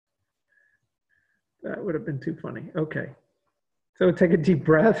That would have been too funny. Okay. So take a deep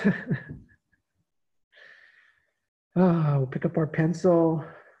breath. We'll pick up our pencil.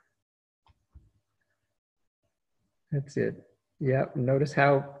 That's it. Yep. Notice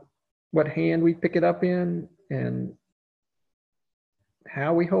what hand we pick it up in and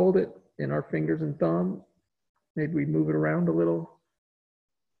how we hold it in our fingers and thumb. Maybe we move it around a little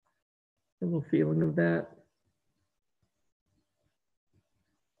feeling of that.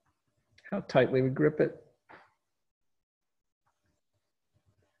 How tightly we grip it.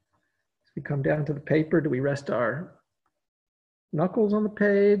 As we come down to the paper, do we rest our knuckles on the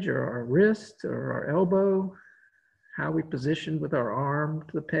page or our wrist or our elbow? How are we positioned with our arm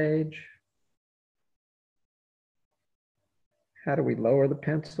to the page? How do we lower the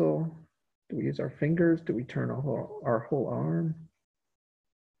pencil? Do we use our fingers? Do we turn our whole arm?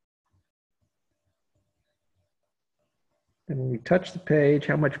 And when we touch the page,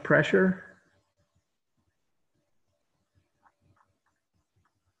 how much pressure?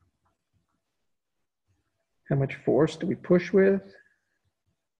 How much force do we push with?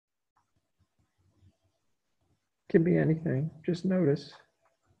 Can be anything, just notice.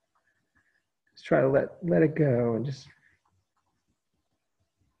 Just try to let it go and just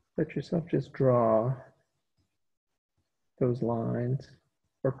let yourself just draw those lines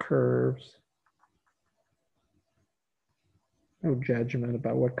or curves. No judgment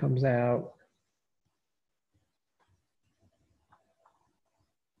about what comes out.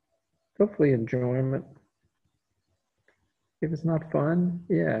 Hopefully enjoyment. If it's not fun,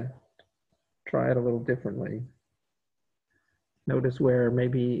 yeah, try it a little differently. Notice where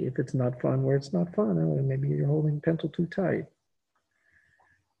maybe if it's not fun, where it's not fun. Maybe you're holding pencil too tight.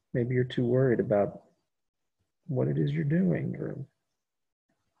 Maybe you're too worried about what it is you're doing or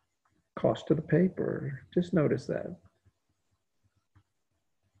cost of the paper. Just notice that.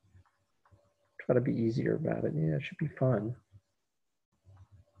 Try to be easier about it. Yeah, it should be fun.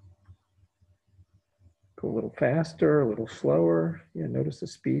 Go a little faster, a little slower. Yeah, notice the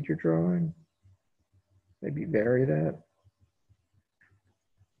speed you're drawing. Maybe vary that.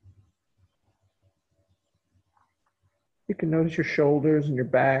 You can notice your shoulders and your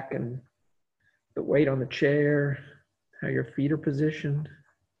back and the weight on the chair, how your feet are positioned.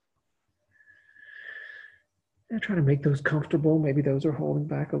 Yeah, try to make those comfortable. Maybe those are holding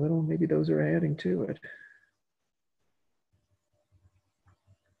back a little. Maybe those are adding to it.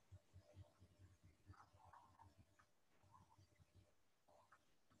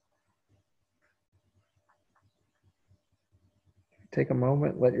 Take a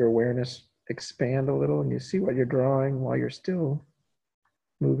moment, let your awareness expand a little, and you see what you're drawing while you're still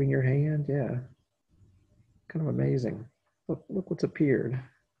moving your hand. Yeah, kind of amazing. Look what's appeared.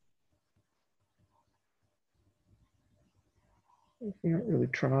 If you're not really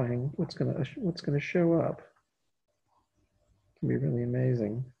trying, what's gonna show up? It can be really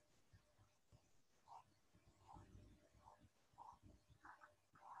amazing.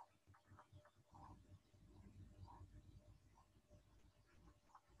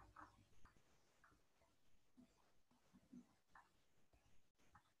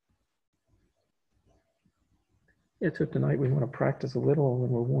 Yeah, so tonight we want to practice a little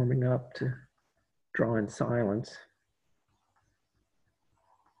when we're warming up to draw in silence.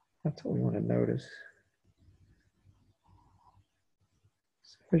 That's what we want to notice.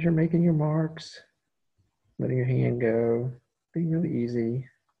 So as you're making your marks, letting your hand go, being really easy.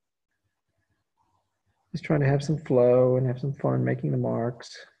 Just trying to have some flow and have some fun making the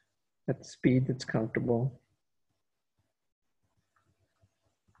marks at the speed that's comfortable.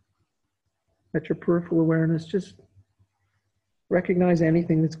 Let your peripheral awareness just recognize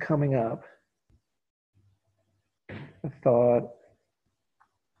anything that's coming up. A thought,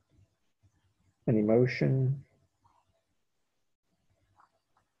 an emotion.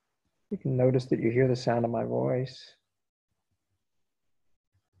 You can notice that you hear the sound of my voice.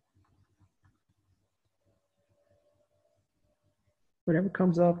 Whatever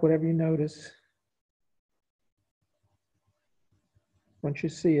comes up, whatever you notice, once you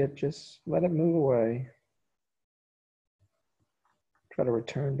see it, just let it move away. Try to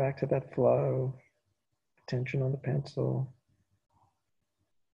return back to that flow, attention on the pencil,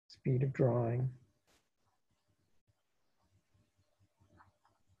 speed of drawing.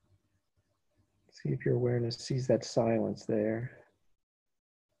 See if your awareness sees that silence there.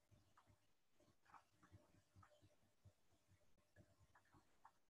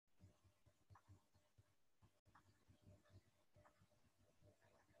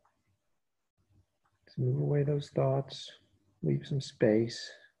 Just move away those thoughts, leave some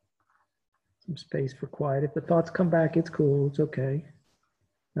space for quiet. If the thoughts come back, it's cool, it's okay.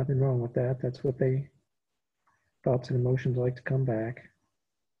 Nothing wrong with that. That's what thoughts and emotions like to come back.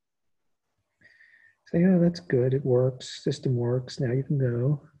 Say, oh, that's good. It works. System works. Now you can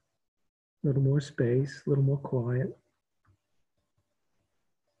go. A little more space, a little more quiet.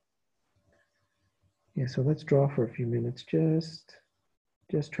 Yeah, so let's draw for a few minutes.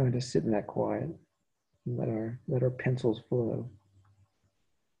 Just trying to sit in that quiet and let our pencils flow.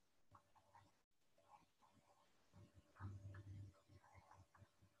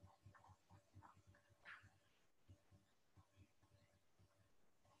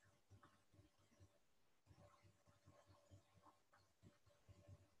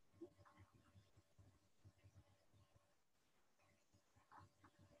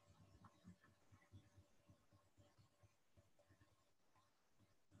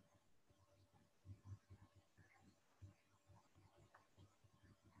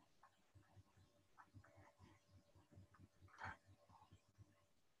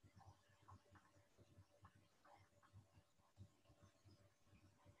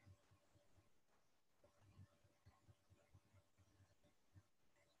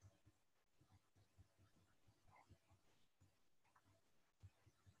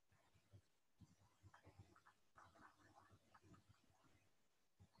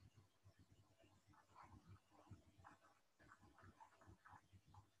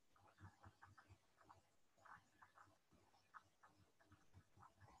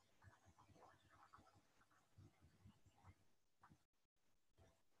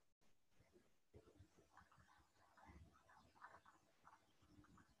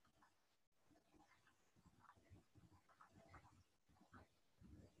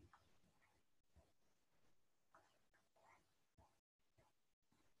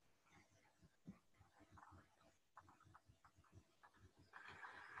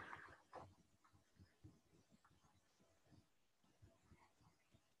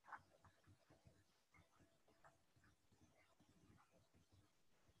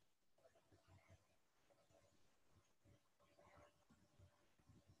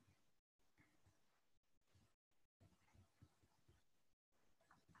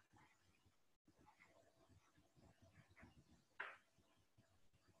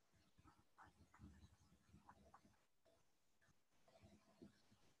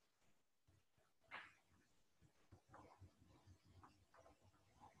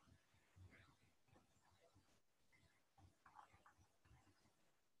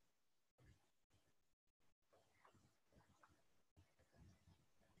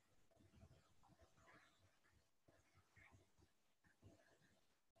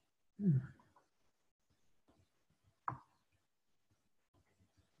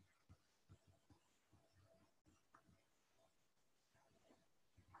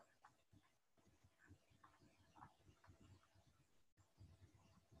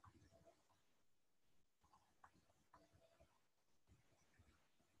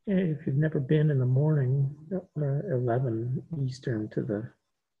 If you've never been in the morning, 11 Eastern to the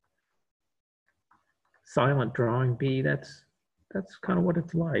silent drawing bee, that's kind of what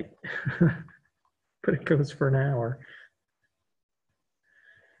it's like. But it goes for an hour.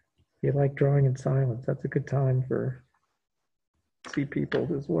 If you like drawing in silence, that's a good time for see people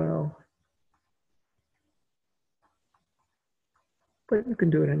as well. But you can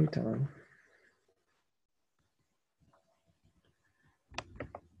do it anytime.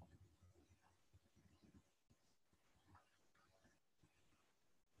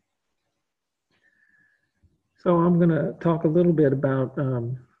 So I'm going to talk a little bit about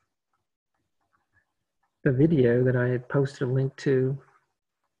the video that I had posted a link to,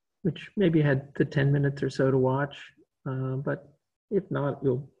 which maybe had the 10 minutes or so to watch. But if not,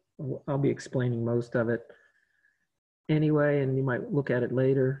 I'll be explaining most of it anyway, and you might look at it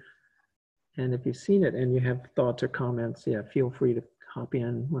later. And if you've seen it and you have thoughts or comments, yeah, feel free to hop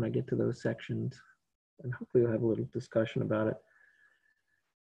in when I get to those sections, and hopefully we'll have a little discussion about it.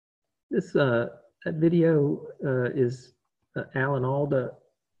 This that video is Alda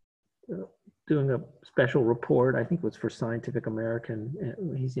doing a special report. I think it was for Scientific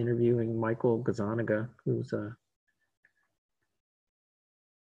American. He's interviewing Michael Gazzaniga, who's a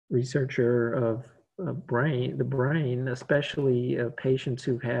researcher of the brain, especially patients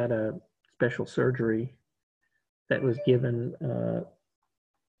who've had a special surgery that was given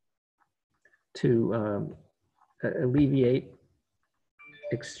to alleviate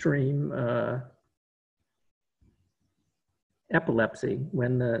extreme epilepsy.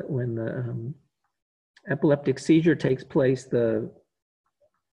 When the epileptic seizure takes place, there's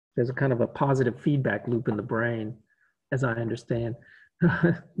a kind of a positive feedback loop in the brain, as I understand,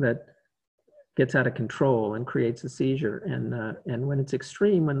 that gets out of control and creates a seizure. And when it's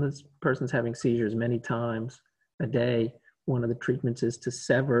extreme, when this person's having seizures many times a day, one of the treatments is to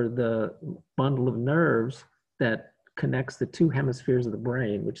sever the bundle of nerves that connects the two hemispheres of the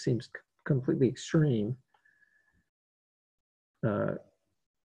brain, which seems completely extreme.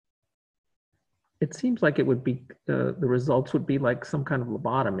 It seems like it would be, the results would be like some kind of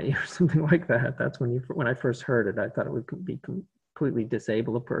lobotomy or something like that. That's when I first heard it, I thought it would be completely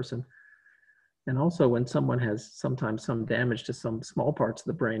disable a person. And also when someone has sometimes some damage to some small parts of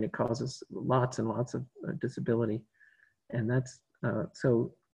the brain, it causes lots and lots of disability. And that's,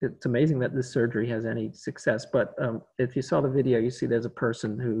 so it's amazing that this surgery has any success. But if you saw the video, you see there's a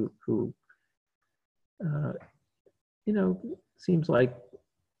person who you know, seems like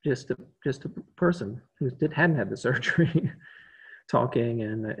just a person who hadn't had the surgery, talking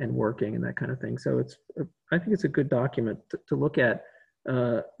and working and that kind of thing. So it's, I think it's a good document to look at.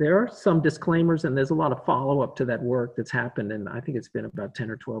 There are some disclaimers, and there's a lot of follow-up to that work that's happened, and I think it's been about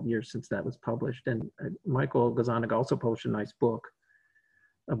 10 or 12 years since that was published. And Michael Gazzaniga also published a nice book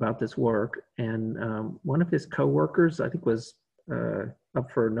about this work, and one of his co-workers, I think, was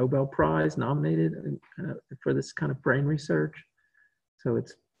up for a Nobel Prize, nominated for this kind of brain research. So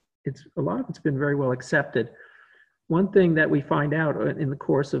it's a lot of it's been very well accepted. One thing that we find out in the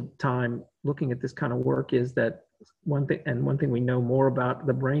course of time looking at this kind of work is that one thing we know more about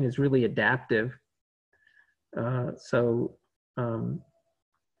the brain is really adaptive.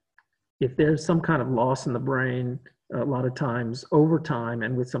 If there's some kind of loss in the brain, a lot of times over time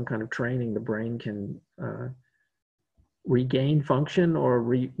and with some kind of training, the brain can regain function or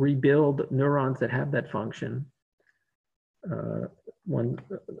rebuild neurons that have that function. One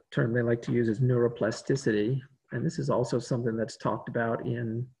term they like to use is neuroplasticity. And this is also something that's talked about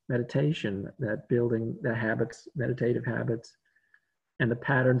in meditation, that building the habits, meditative habits, and the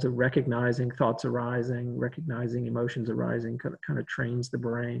patterns of recognizing thoughts arising, recognizing emotions arising, kind of trains the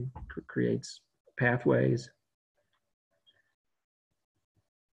brain, creates pathways.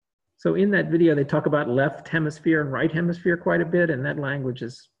 So in that video, they talk about left hemisphere and right hemisphere quite a bit, and that language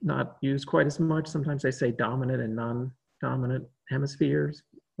is not used quite as much. Sometimes they say dominant and non-dominant hemispheres,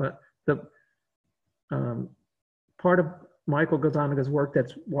 but the part of Michael Gazzaniga's work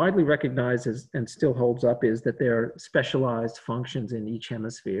that's widely recognized and still holds up is that there are specialized functions in each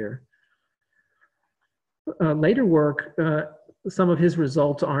hemisphere. Later work, some of his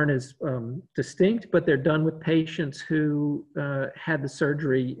results aren't as distinct, but they're done with patients who had the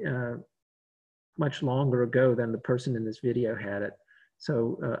surgery much longer ago than the person in this video had it.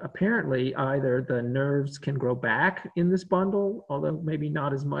 So apparently either the nerves can grow back in this bundle, although maybe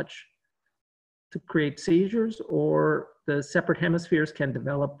not as much to create seizures, or the separate hemispheres can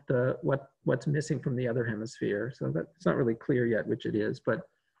develop what's missing from the other hemisphere. So it's not really clear yet which it is, but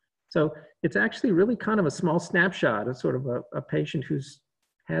so it's actually really kind of a small snapshot of sort of a patient who's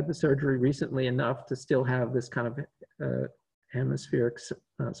had the surgery recently enough to still have this kind of hemispheric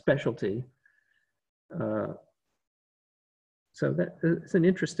specialty. So it's an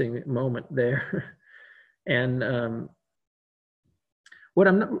interesting moment there. And what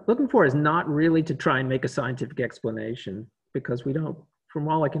I'm looking for is not really to try and make a scientific explanation, because we don't, from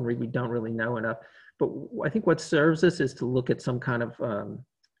all I can read, we don't really know enough. But I think what serves us is to look at some kind of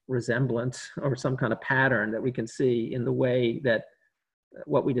resemblance or some kind of pattern that we can see in the way that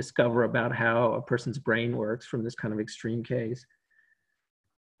what we discover about how a person's brain works from this kind of extreme case.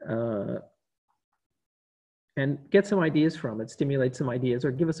 And get some ideas from it, stimulate some ideas,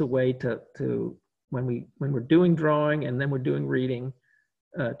 or give us a way to when we're doing drawing and then we're doing reading,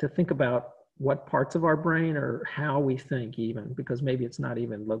 to think about what parts of our brain or how we think even, because maybe it's not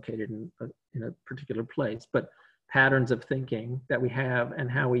even located in a particular place, but patterns of thinking that we have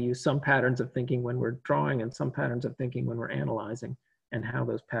and how we use some patterns of thinking when we're drawing and some patterns of thinking when we're analyzing, and how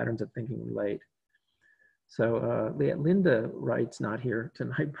those patterns of thinking relate. So Linda Wright's not here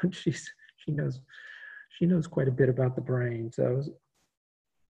tonight, but she knows quite a bit about the brain. So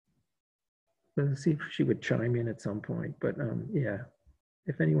let's see if she would chime in at some point, but yeah.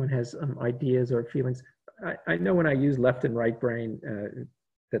 If anyone has ideas or feelings, I know when I use left and right brain,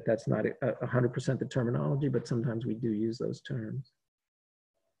 that's not 100% the terminology, but sometimes we do use those terms.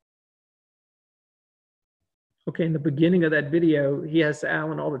 Okay, in the beginning of that video, he has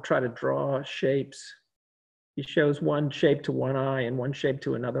Alan Alda try to draw shapes. He shows one shape to one eye and one shape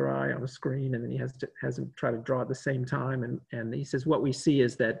to another eye on a screen, and then he has him try to draw at the same time. And he says what we see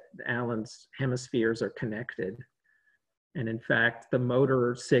is that Alan's hemispheres are connected. And in fact, the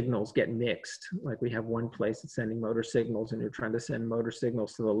motor signals get mixed. Like we have one place that's sending motor signals and you're trying to send motor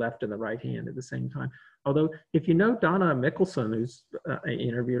signals to the left and the right hand at the same time. Although if you know Donna Mickelson, who's I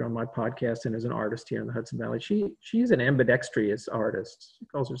interviewed on my podcast and is an artist here in the Hudson Valley, she's an ambidextrous artist. She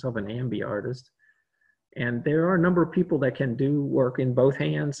calls herself an ambi artist. And there are a number of people that can do work in both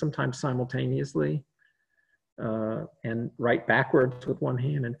hands, sometimes simultaneously, and write backwards with one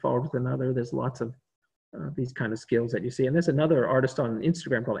hand and forward with another. There's lots of these kind of skills that you see. And there's another artist on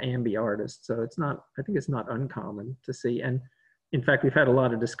Instagram called Ambi Artist. So it's not, I think it's not uncommon to see. And in fact, we've had a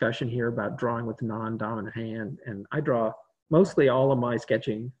lot of discussion here about drawing with non-dominant hand. And I draw mostly all of my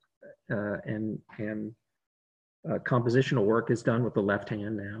sketching and compositional work is done with the left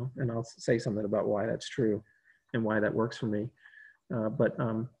hand now. And I'll say something about why that's true and why that works for me. But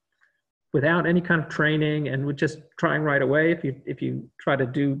without any kind of training and with just trying right away, if you try to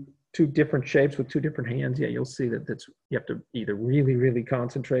do two different shapes with two different hands, yeah, you'll see that you have to either really, really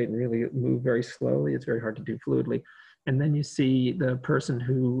concentrate and really move very slowly. It's very hard to do fluidly. And then you see the person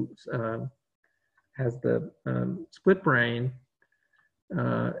who has the split brain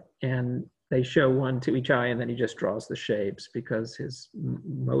and they show one to each eye and then he just draws the shapes because his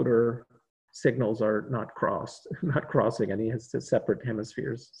motor signals are not crossing, and he has the separate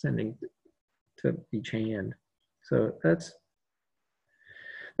hemispheres sending to each hand. So that's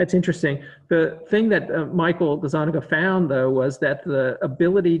interesting. The thing that Michael Gazzaniga found, though, was that the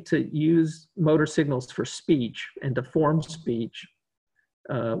ability to use motor signals for speech and to form speech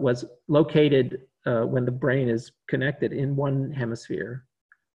was located when the brain is connected in one hemisphere.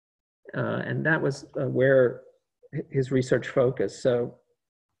 And that was where his research focused. So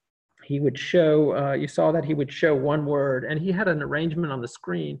he would show, you saw that he would show one word, and he had an arrangement on the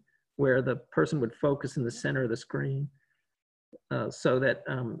screen where the person would focus in the center of the screen. So that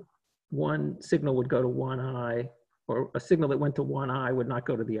one signal would go to one eye, or a signal that went to one eye would not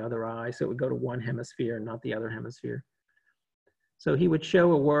go to the other eye. So it would go to one hemisphere and not the other hemisphere. So he would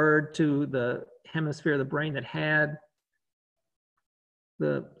show a word to the hemisphere of the brain that had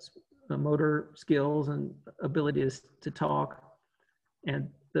the motor skills and ability to talk, and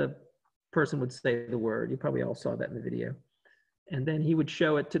the person would say the word. You probably all saw that in the video. And then he would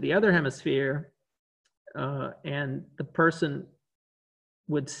show it to the other hemisphere, and the person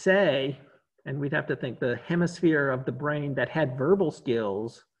would say, and we'd have to think the hemisphere of the brain that had verbal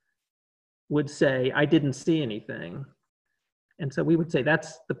skills would say, "I didn't see anything." And so we would say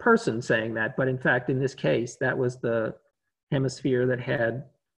that's the person saying that, but in fact, in this case, that was the hemisphere that had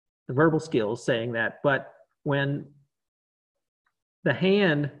the verbal skills saying that. But when the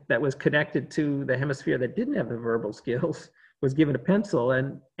hand that was connected to the hemisphere that didn't have the verbal skills was given a pencil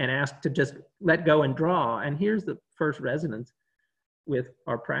and asked to just let go and draw. And here's the first resonance with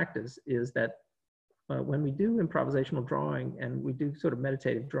our practice is that when we do improvisational drawing and we do sort of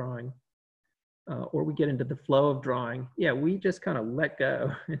meditative drawing, or we get into the flow of drawing, yeah, we just kind of let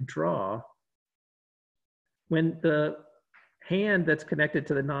go and draw. When the hand that's connected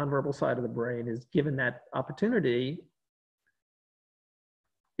to the nonverbal side of the brain is given that opportunity,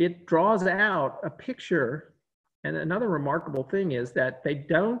 it draws out a picture. And another remarkable thing is that they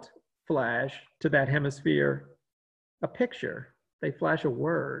don't flash to that hemisphere a picture, they flash a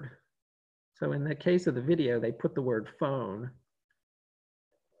word. So in the case of the video, they put the word phone.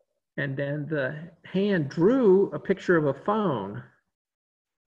 And then the hand drew a picture of a phone.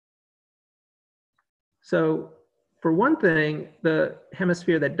 So for one thing, the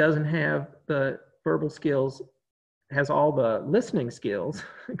hemisphere that doesn't have the verbal skills has all the listening skills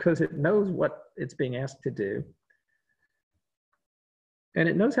because it knows what it's being asked to do. And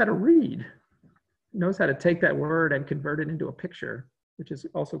it knows how to read, it knows how to take that word and convert it into a picture, which is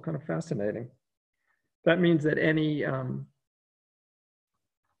also kind of fascinating. That means that any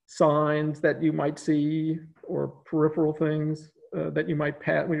signs that you might see or peripheral things that you might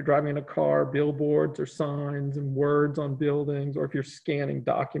pass when you're driving in a car, billboards or signs and words on buildings, or if you're scanning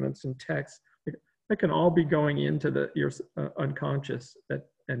documents and text, that can all be going into your unconscious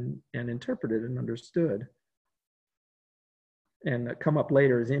and interpreted and understood and come up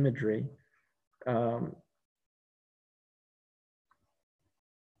later as imagery.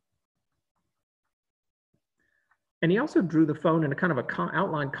 And he also drew the phone in a kind of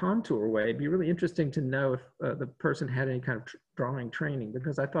outline contour way. It'd be really interesting to know if the person had any kind of drawing training,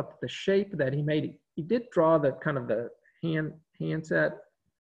 because I thought that the shape that he made, he did draw the kind of the handset.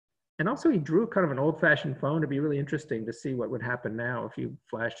 And also he drew kind of an old-fashioned phone. It'd be really interesting to see what would happen now if you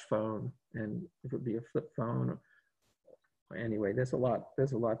flashed phone and if it would be a flip phone. Anyway, there's a lot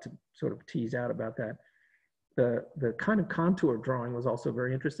to sort of tease out about that. the kind of contour drawing was also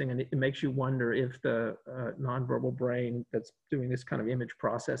very interesting, and it makes you wonder if the nonverbal brain that's doing this kind of image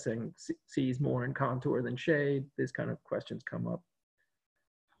processing sees more in contour than shade. These kind of questions come up.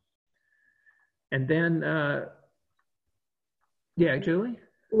 And then, yeah, Julie?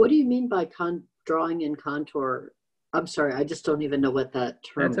 What do you mean by drawing in contour? I'm sorry, I just don't even know what that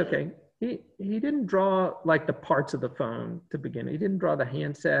term is. That's okay. He didn't draw like the parts of the phone to begin. He didn't draw the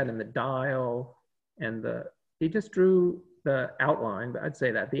handset and the dial and he just drew the outline. I'd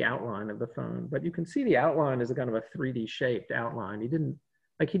say that the outline of the phone, but you can see the outline as a kind of a 3D shaped outline. He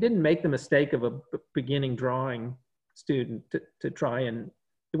didn't make the mistake of a beginning drawing student to try and,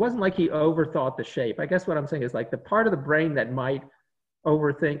 it wasn't like he overthought the shape. I guess what I'm saying is like the part of the brain that might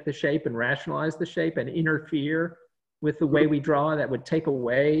overthink the shape and rationalize the shape and interfere with the way we draw that would take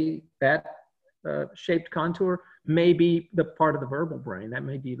away that shaped contour may be the part of the verbal brain. That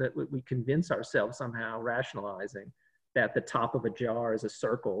may be that we convince ourselves somehow, rationalizing that the top of a jar is a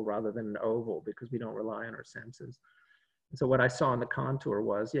circle rather than an oval because we don't rely on our senses. And so what I saw in the contour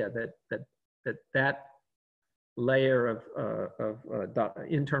was, yeah, that layer of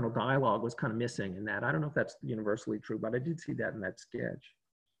internal dialogue was kind of missing in that. I don't know if that's universally true, but I did see that in that sketch.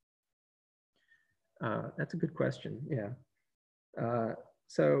 That's a good question, yeah.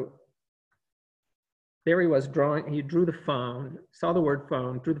 So there he was drawing, he drew the phone, saw the word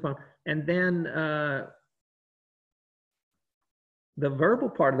phone, drew the phone, and then the verbal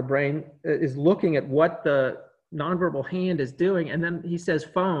part of the brain is looking at what the nonverbal hand is doing, and then he says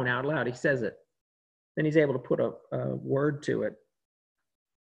phone out loud, he says it. Then he's able to put a word to it.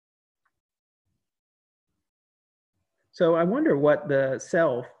 So I wonder what the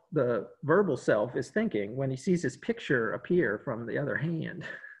self, the verbal self, is thinking when he sees his picture appear from the other hand.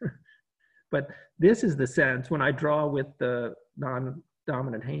 But this is the sense when I draw with the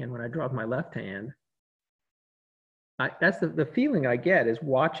non-dominant hand, when I draw with my left hand, that's the feeling I get is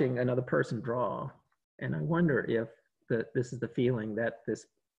watching another person draw. And I wonder if this is the feeling that this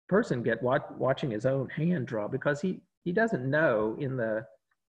person get watching his own hand draw, because he doesn't know in the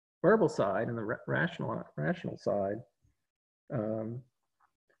verbal side and the rational side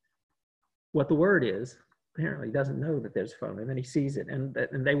what the word is. Apparently he doesn't know that there's phone, and then he sees it, and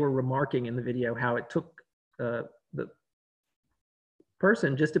they were remarking in the video how it took the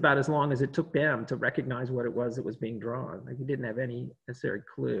person just about as long as it took them to recognize what it was that was being drawn. Like he didn't have any necessary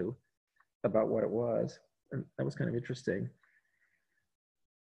clue about what it was, and that was kind of interesting.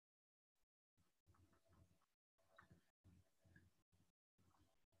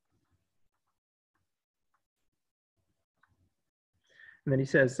 And then he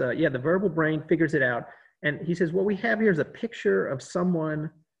says, yeah, the verbal brain figures it out. And he says, what we have here is a picture of someone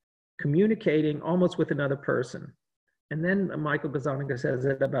communicating almost with another person. And then Michael Gazzaniga says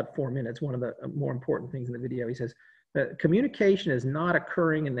at about 4 minutes, one of the more important things in the video, he says, communication is not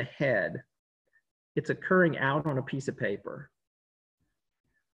occurring in the head. It's occurring out on a piece of paper.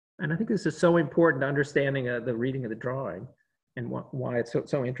 And I think this is so important to understanding the reading of the drawing and why it's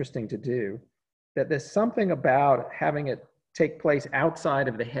so interesting to do, that there's something about having it take place outside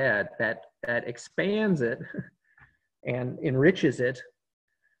of the head that expands it and enriches it.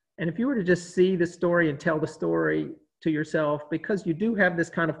 And if you were to just see the story and tell the story to yourself, because you do have this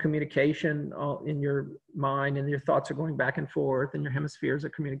kind of communication in your mind, and your thoughts are going back and forth, and your hemispheres are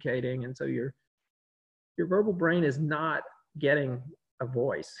communicating, and so your verbal brain is not getting a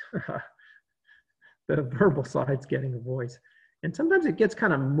voice. The verbal side's getting a voice. And sometimes it gets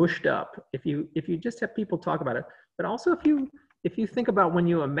kind of mushed up if you just have people talk about it. But also if you think about when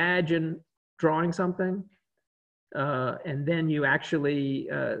you imagine drawing something and then you actually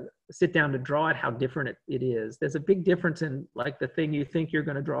sit down to draw it, how different it is. There's a big difference in like the thing you think you're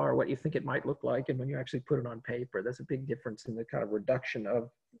going to draw or what you think it might look like, and when you actually put it on paper. There's a big difference in the kind of reduction of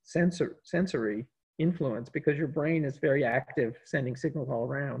sensory influence, because your brain is very active, sending signals all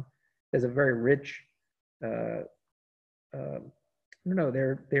around. There's a very rich I don't know,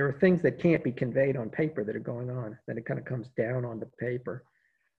 there are things that can't be conveyed on paper that are going on, then it kind of comes down on the paper.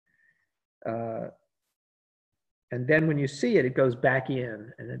 And then when you see it, it goes back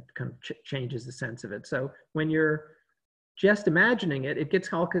in, and it kind of changes the sense of it. So when you're just imagining it, it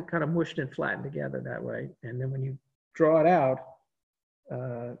gets all kind of mushed and flattened together that way. And then when you draw it out,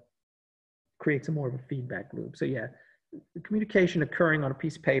 creates a more of a feedback loop. So yeah, the communication occurring on a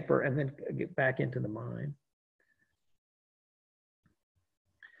piece of paper and then get back into the mind.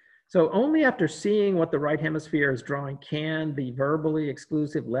 So only after seeing what the right hemisphere is drawing can the verbally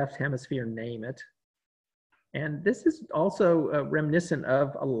exclusive left hemisphere name it. And this is also reminiscent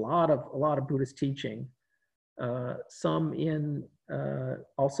of a lot of Buddhist teaching. some in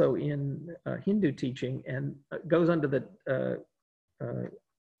also in Hindu teaching, and goes under the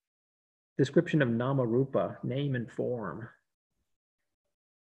description of nama rupa, name and form.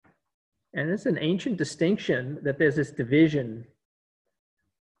 And it's an ancient distinction that there's this division.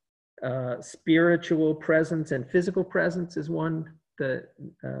 Spiritual presence and physical presence is one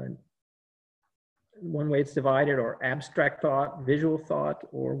way it's divided, or abstract thought, visual thought,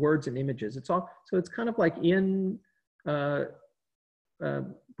 or words and images. It's all, so it's kind of like in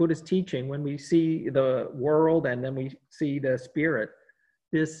Buddhist teaching, when we see the world and then we see the spirit,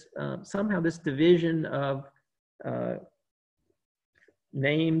 this somehow this division of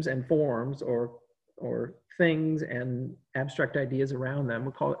names and forms, or things and abstract ideas around them.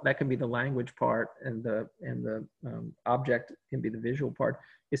 We call it, that can be the language part, and the object can be the visual part.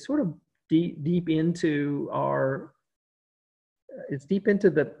 It's sort of deep into our, it's deep into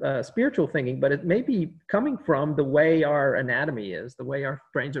the spiritual thinking, but it may be coming from the way our anatomy is, the way our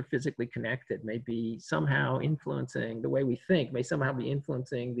brains are physically connected, may be somehow influencing the way we think, may somehow be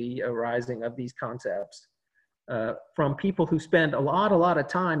influencing the arising of these concepts. From people who spend a lot of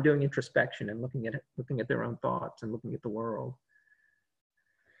time doing introspection and looking at their own thoughts and looking at the world.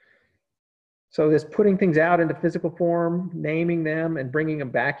 So this putting things out into physical form, naming them and bringing them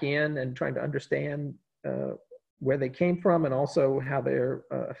back in, and trying to understand where they came from, and also how they're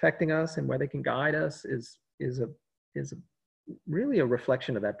affecting us and where they can guide us, is really a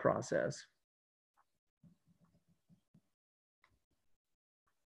reflection of that process.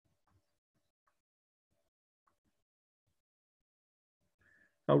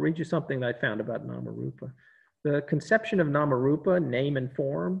 I'll read you something that I found about Namarupa. The conception of Namarupa, name and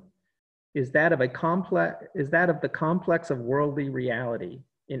form, is that of the complex of worldly reality.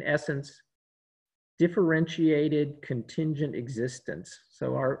 In essence, differentiated contingent existence.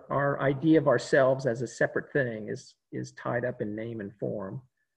 So our idea of ourselves as a separate thing is tied up in name and form.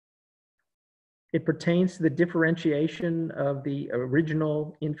 It pertains to the differentiation of the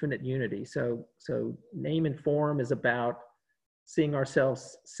original infinite unity. So name and form is about seeing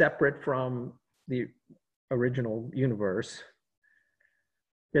ourselves separate from the original universe.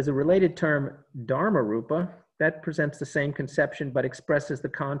 There's a related term, Dharma Rupa, that presents the same conception but expresses the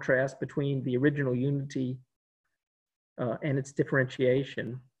contrast between the original unity and its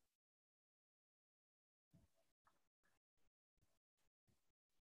differentiation.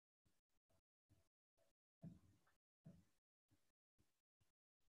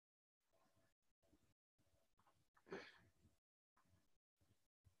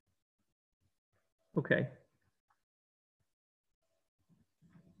 Okay.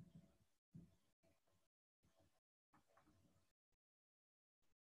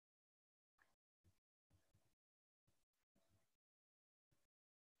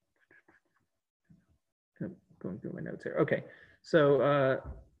 I'm going through my notes here. Okay. So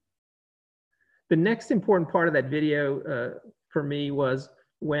the next important part of that video for me was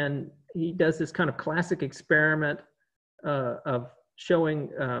when he does this kind of classic experiment of showing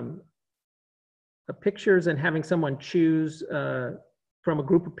pictures and having someone choose from a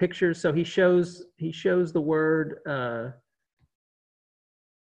group of pictures. So he shows the word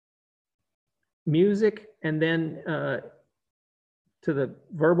music, and then to the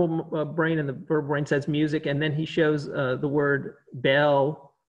verbal brain, and the verbal brain says music, and then he shows the word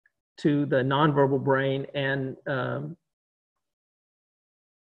bell to the nonverbal brain, and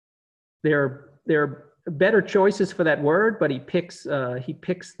there are better choices for that word, but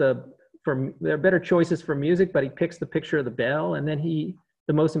there are better choices for music, but he picks the picture of the bell, and then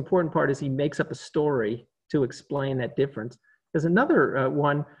the most important part is he makes up a story to explain that difference. There's another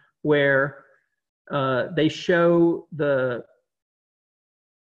one where they show the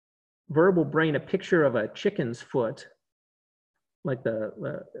verbal brain a picture of a chicken's foot, like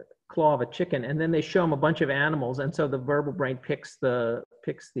the claw of a chicken, and then they show him a bunch of animals, and so the verbal brain picks the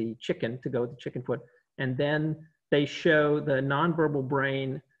chicken to go with the chicken foot, and then they show the nonverbal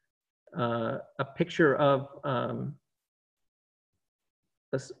brain a picture of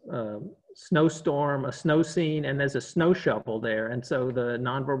a snowstorm, a snow scene, and there's a snow shovel there, and so the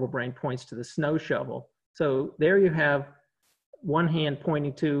nonverbal brain points to the snow shovel. So there you have one hand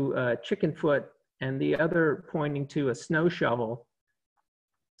pointing to a chicken foot and the other pointing to a snow shovel.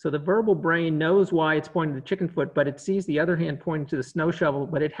 So the verbal brain knows why it's pointing to the chicken foot, but it sees the other hand pointing to the snow shovel,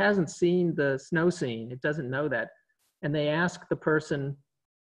 but it hasn't seen the snow scene. It doesn't know that. And they ask the person,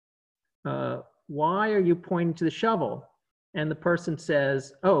 why are you pointing to the shovel? And the person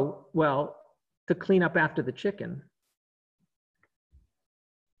says, oh, well, to clean up after the chicken.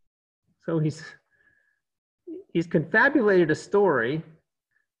 So he's confabulated a story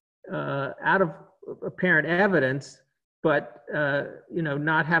out of apparent evidence, but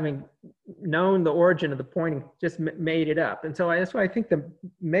not having known the origin of the pointing, just made it up. And so that's why I think the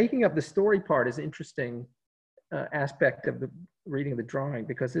making of the story part is interesting aspect of the reading of the drawing,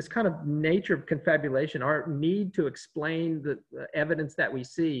 because this kind of nature of confabulation, our need to explain the evidence that we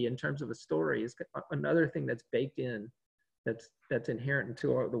see in terms of a story, is another thing that's baked in, that's inherent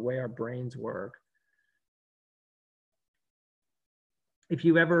into the way our brains work. If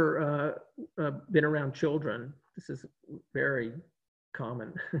you've ever been around children, this is very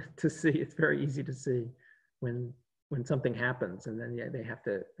common to see. It's very easy to see when something happens, and then they have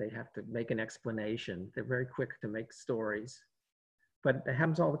to make an explanation. They're very quick to make stories, but it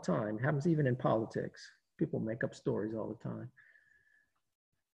happens all the time. It happens even in politics. People make up stories all the time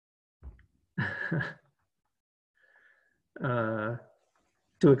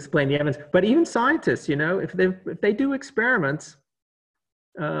to explain the evidence. But even scientists, if they do experiments,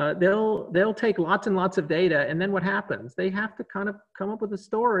 they'll take lots and lots of data, and then what happens? They have to kind of come up with a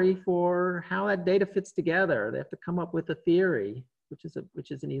story for how that data fits together. They have to come up with a theory, which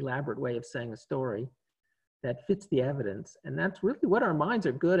is an elaborate way of saying a story that fits the evidence. And that's really what our minds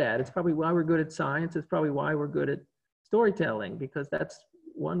are good at. It's probably why we're good at science. It's probably why we're good at storytelling, because that's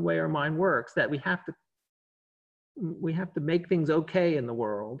one way our mind works, that we have to make things okay in the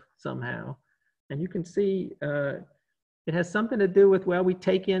world somehow. And you can see it has something to do with, well, we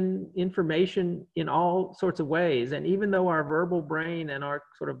take in information in all sorts of ways. And even though our verbal brain and our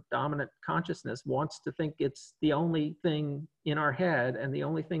sort of dominant consciousness wants to think it's the only thing in our head and the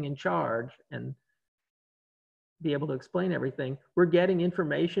only thing in charge and be able to explain everything, we're getting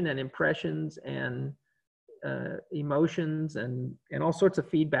information and impressions and emotions and all sorts of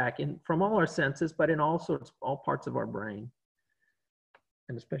feedback from all our senses, but in all parts of our brain,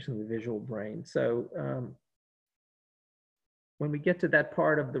 and especially the visual brain. So when we get to that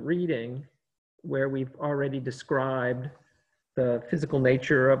part of the reading where we've already described the physical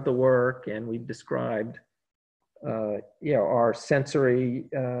nature of the work, and we've described our sensory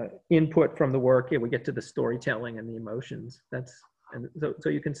input from the work, we get to the storytelling and the emotions. So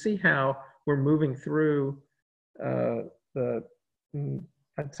you can see how we're moving through I'd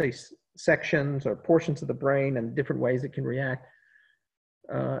say sections or portions of the brain and different ways it can react,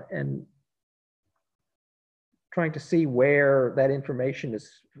 and trying to see where that information is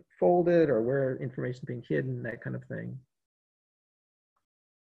folded or where information is being hidden, that kind of thing.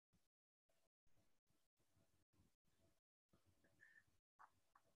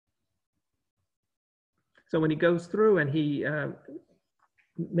 So when he goes through and he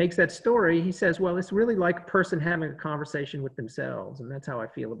makes that story, he says, well, it's really like a person having a conversation with themselves. And that's how I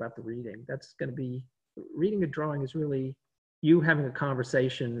feel about the reading. That's going to be, reading a drawing is really you having a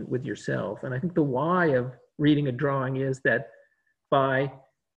conversation with yourself. And I think the why of reading a drawing is that by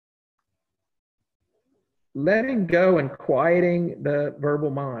letting go and quieting the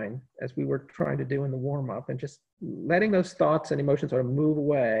verbal mind, as we were trying to do in the warm-up, and just letting those thoughts and emotions sort of move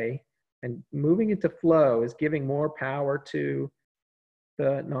away and moving into flow, is giving more power to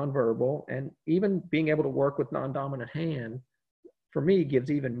the nonverbal. And even being able to work with non-dominant hand, for me,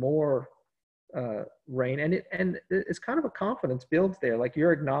 gives even more rein. And it's kind of a confidence builds there. Like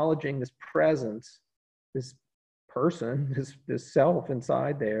you're acknowledging this presence, this person, this self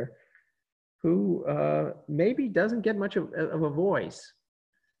inside there, who maybe doesn't get much of a voice,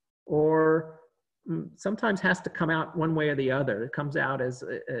 or sometimes has to come out one way or the other. It comes out as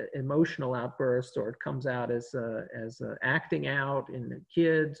emotional outbursts, or it comes out as acting out in the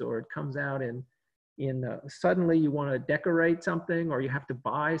kids, or it comes out in suddenly you want to decorate something, or you have to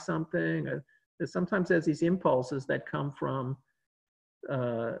buy something. Sometimes there's these impulses that come from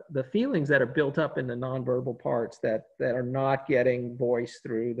the feelings that are built up in the nonverbal parts that are not getting voiced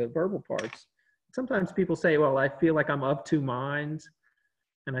through the verbal parts. Sometimes people say, well, I feel like I'm of two minds.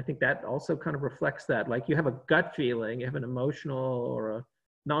 And I think that also kind of reflects that. Like you have a gut feeling, you have an emotional or a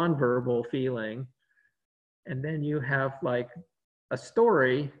nonverbal feeling, and then you have like a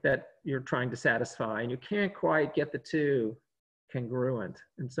story that you're trying to satisfy, and you can't quite get the two congruent.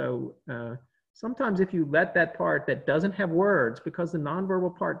 And so sometimes if you let that part that doesn't have words, because the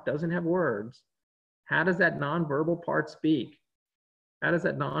nonverbal part doesn't have words, how does that nonverbal part speak? How does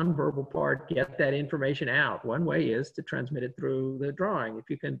that nonverbal part get that information out? One way is to transmit it through the drawing. If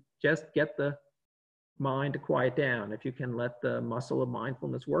you can just get the mind to quiet down, if you can let the muscle of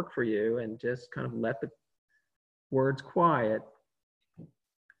mindfulness work for you and just kind of let the words quiet,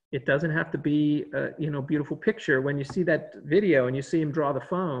 it doesn't have to be a beautiful picture. When you see that video and you see him draw the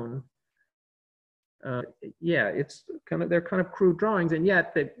phone, it's they're kind of crude drawings, and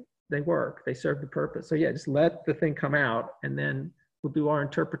yet they work. They serve the purpose. So yeah, just let the thing come out, and then we'll do our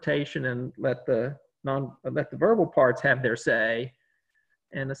interpretation and let the verbal parts have their say.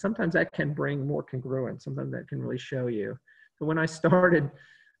 And sometimes that can bring more congruence. Sometimes that can really show you. So when I started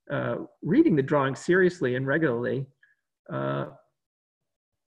reading the drawing seriously and regularly,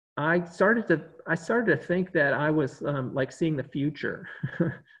 I started to think that I was like seeing the future.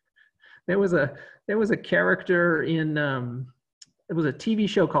 There was a character in it was a TV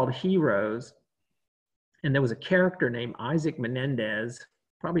show called Heroes, and there was a character named Isaac Menendez.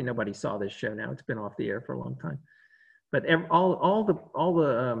 Probably nobody saw this show now. It's been off the air for a long time. But all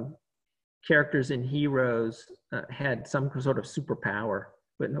the characters in Heroes had some sort of superpower,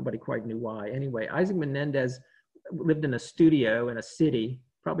 but nobody quite knew why. Anyway, Isaac Menendez lived in a studio in a city,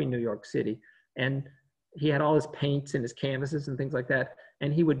 probably New York City, and he had all his paints and his canvases and things like that.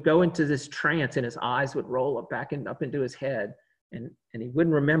 And he would go into this trance, and his eyes would roll up back and up into his head, and he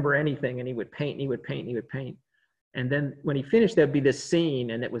wouldn't remember anything. And he would paint, and he would paint, and he would paint. And then when he finished, there'd be this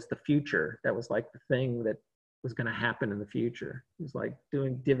scene, and it was the future. That was like the thing that was going to happen in the future. It was like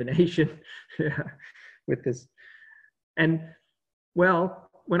doing divination with this. And well,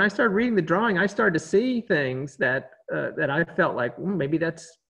 when I started reading the drawing, I started to see things that I felt like, maybe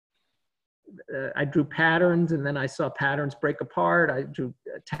that's, I drew patterns, and then I saw patterns break apart. I drew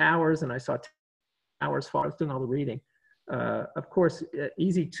towers, and I saw towers fall. I was doing all the reading. Of course,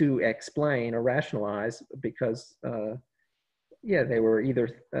 easy to explain or rationalize because, yeah, they were either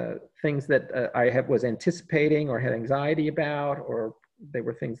things that I was anticipating or had anxiety about, or they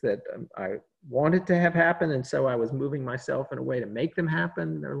were things that I wanted to have happen, and so I was moving myself in a way to make them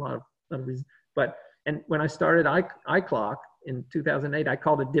happen. There are a lot of reasons. And when I started iClock in 2008, I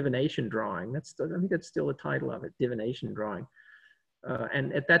called it divination drawing. I think that's still the title of it, divination drawing.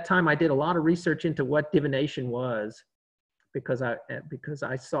 And at that time, I did a lot of research into what divination was, because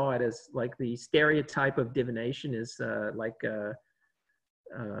I saw it as like the stereotype of divination is like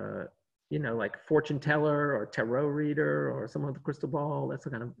you know, like fortune teller or tarot reader or someone with a crystal ball. That's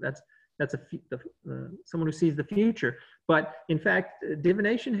the kind of that's someone who sees the future. But in fact,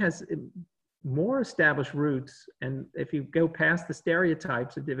 divination has more established roots. And if you go past the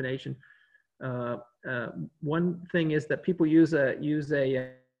stereotypes of divination, one thing is that people use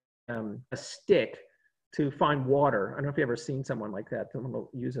a stick to find water. I don't know if you've ever seen someone like that. Someone will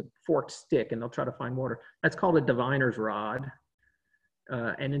use a forked stick and they'll try to find water. That's called a diviner's rod.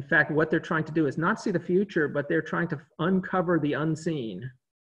 And in fact, what they're trying to do is not see the future, but they're trying to uncover the unseen.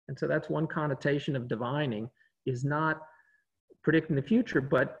 And so that's one connotation of divining, is not predicting the future,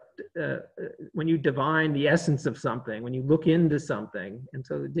 but when you divine the essence of something, when you look into something. And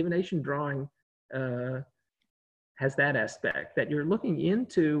so the divination drawing has that aspect, that you're looking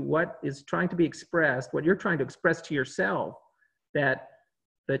into what is trying to be expressed, what you're trying to express to yourself, that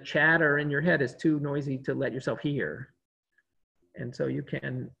the chatter in your head is too noisy to let yourself hear. And so you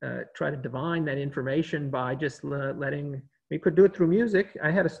can try to divine that information by just letting, we could do it through music. I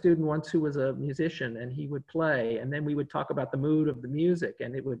had a student once who was a musician, and he would play, and then we would talk about the mood of the music,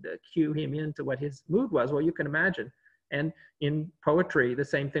 and it would cue him into what his mood was. Well, you can imagine. And in poetry, the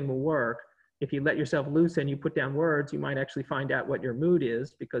same thing will work. If you let yourself loose and you put down words, you might actually find out what your mood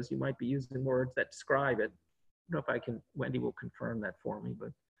is, because you might be using words that describe it. I don't know if Wendy will confirm that for me,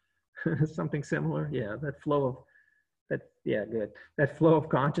 but something similar. Yeah, that flow of, that flow of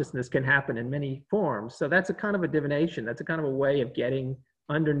consciousness can happen in many forms. So that's a kind of a divination. That's a kind of a way of getting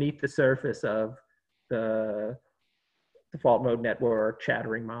underneath the surface of the default mode network,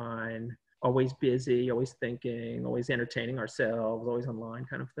 chattering mind, always busy, always thinking, always entertaining ourselves, always online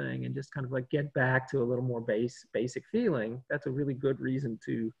kind of thing, and just kind of like get back to a little more basic feeling. That's a really good reason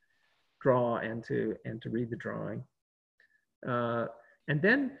to draw and to read the drawing. And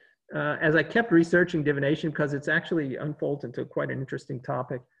then as I kept researching divination, because it's actually unfolds into quite an interesting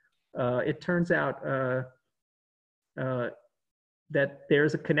topic, it turns out that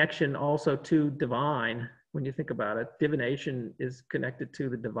there's a connection also to divine. When you think about it, divination is connected to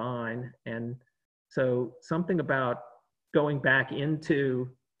the divine. And so something about going back into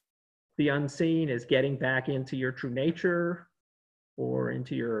the unseen is getting back into your true nature or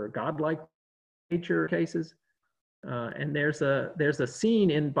into your godlike nature cases. And there's a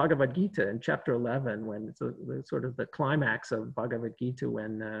scene in Bhagavad Gita in chapter 11 when it's sort of the climax of Bhagavad Gita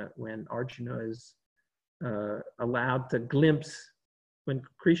when Arjuna is allowed to glimpse, when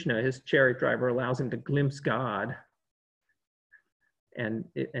Krishna, his chariot driver, allows him to glimpse God. And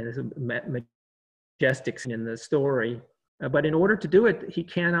it's a majestic scene in the story. But in order to do it, he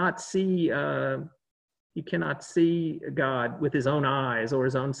cannot see God with his own eyes or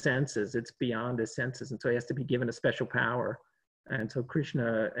his own senses. It's beyond his senses. And so he has to be given a special power. And so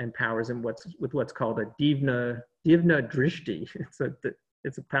Krishna empowers him with what's called a divna drishti.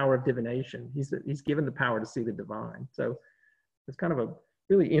 It's a power of divination. He's given the power to see the divine. So it's kind of a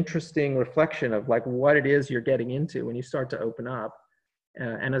really interesting reflection of like what it is you're getting into when you start to open up.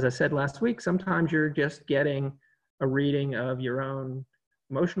 And as I said last week, sometimes you're just getting a reading of your own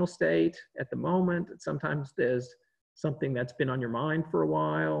emotional state at the moment. Sometimes there's something that's been on your mind for a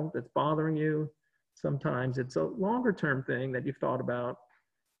while that's bothering you. Sometimes it's a longer term thing that you've thought about.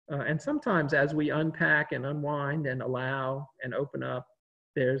 And sometimes as we unpack and unwind and allow and open up,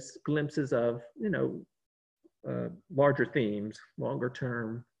 there's glimpses of, larger themes, longer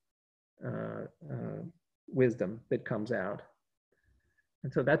term wisdom that comes out.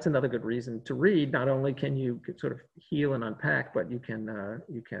 And so that's another good reason to read. Not only can you sort of heal and unpack, but you can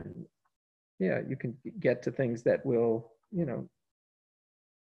get to things that will,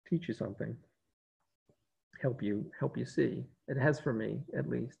 teach you something, help you see. It has for me, at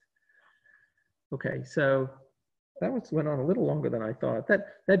least. Okay, so that went on a little longer than I thought.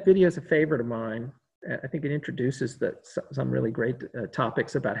 That video is a favorite of mine. I think it introduces some really great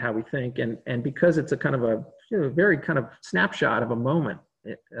topics about how we think, and because it's a kind of a very kind of snapshot of a moment,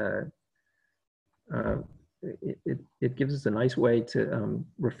 it gives us a nice way to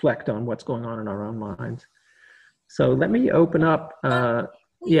reflect on what's going on in our own minds. So let me open up.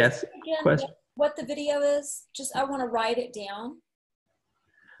 Yes, question. What the video is? Just I want to write it down.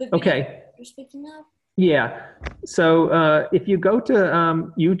 Okay. You're speaking of? Yeah. So if you go to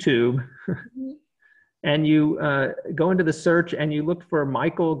YouTube and you go into the search and you look for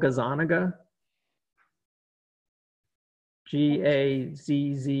Michael Gazzaniga,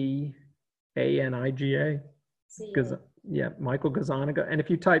 Gazzaniga. Yeah, Michael Gazzaniga. And if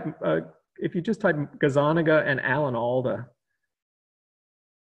you just type Gazzaniga and Alan Alda.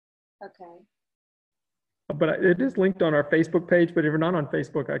 Okay. But it is linked on our Facebook page. But if you're not on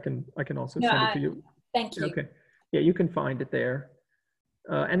Facebook, I can also send it to you. Thank you. Okay. Yeah, you can find it there.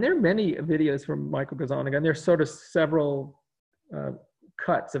 And there are many videos from Michael Gazzaniga, and there's sort of several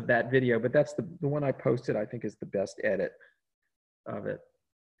cuts of that video, but that's the one I posted, I think, is the best edit of it.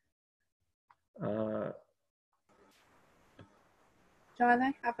 John,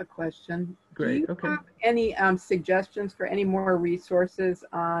 I have a question. Great. Do you have any suggestions for any more resources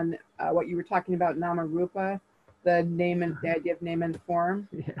on what you were talking about, Namarupa, the idea of name and form?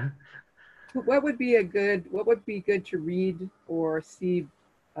 Yeah. What would be good to read or see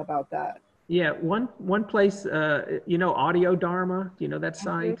about that? Yeah, one place, Audio Dharma. Do you know that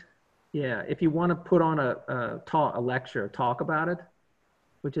site? Yeah, if you want to put on a lecture, talk about it,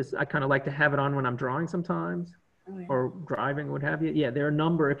 which is, I kind of like to have it on when I'm drawing sometimes. Oh, yeah. Or driving, what have you. Yeah, there are a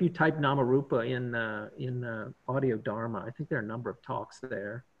number. If you type Namarupa in Audio Dharma, I think there are a number of talks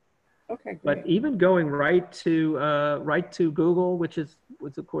there. Okay, great. But even going right to Google, which of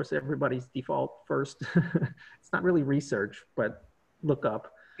course everybody's default first. It's not really research, but look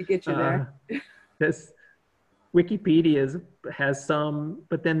up. To get you there. This Wikipedia has some,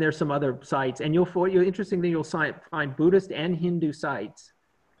 but then there's some other sites, and interestingly you'll find Buddhist and Hindu sites.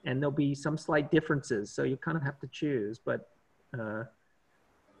 And there'll be some slight differences, so you kind of have to choose. But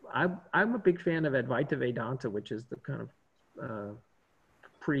I'm a big fan of Advaita Vedanta, which is the kind of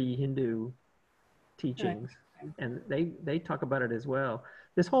pre-Hindu teachings, and they talk about it as well.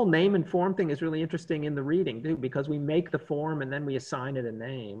 This whole name and form thing is really interesting in the reading too, because we make the form and then we assign it a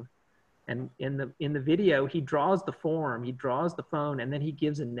name. And in the video, he draws the form, he draws the phone, and then he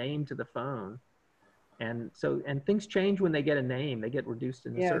gives a name to the phone. And things change when they get a name. They get reduced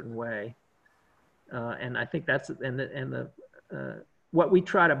in a certain way. And I think that's, what we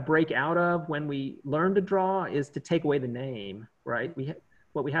try to break out of when we learn to draw is to take away the name, right?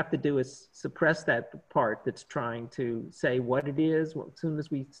 What we have to do is suppress that part that's trying to say what it is. Well, as soon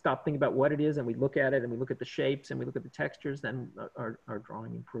as we stop thinking about what it is and we look at it and we look at the shapes and we look at the textures, then our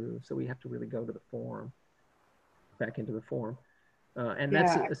drawing improves. So we have to really go to the form, back into the form. And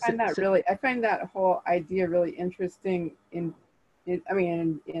I find that whole idea really interesting in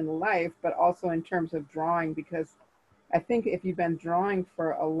life, but also in terms of drawing, because I think if you've been drawing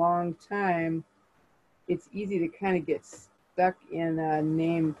for a long time, it's easy to kind of get stuck in a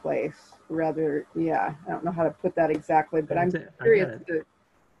name place. I don't know how to put that exactly, but I'm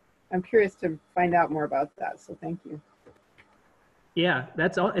curious to find out more about that. So thank you. Yeah,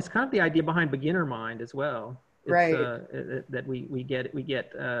 that's all. It's kind of the idea behind beginner mind as well. It's, right. That we get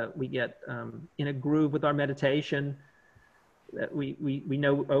in a groove with our meditation. That we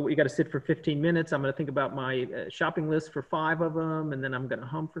know, oh, we got to sit for 15 minutes. I'm going to think about my shopping list for 5 of them, and then I'm going to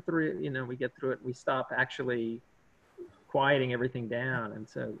hum for 3. We get through it. And we stop actually quieting everything down, and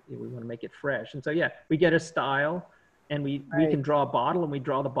so we want to make it fresh. And so we get a style, and we Right. can draw a bottle, and we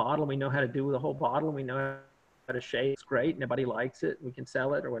draw the bottle, and we know how to do the whole bottle, and we know how to shade. It's great. Nobody likes it. We can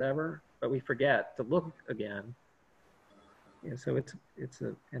sell it or whatever, but we forget to look again. Yeah, so we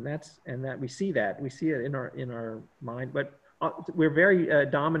see it in our mind, but we're very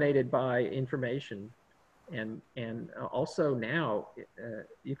dominated by information, and also now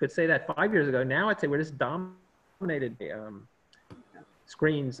you could say that 5 years ago. Now I'd say we're just dominated by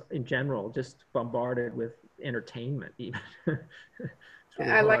screens in general, just bombarded with entertainment. Even it's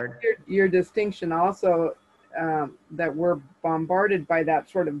really I like hard. your distinction also, that we're bombarded by that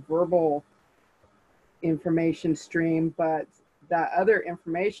sort of verbal information stream, but that other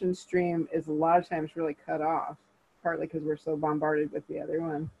information stream is a lot of times really cut off, partly because we're so bombarded with the other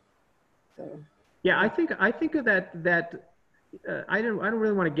one. So Yeah, I think of that I don't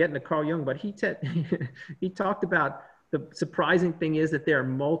really want to get into Carl Jung, but he said he talked about the surprising thing is that there are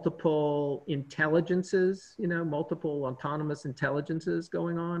multiple intelligences, multiple autonomous intelligences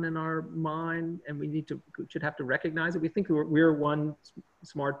going on in our mind, and we should have to recognize it. We think we're one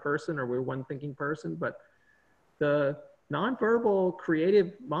smart person or we're one thinking person, but the nonverbal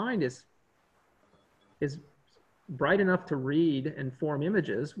creative mind is bright enough to read and form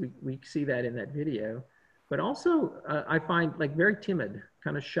images. We see that in that video, but also I find like very timid,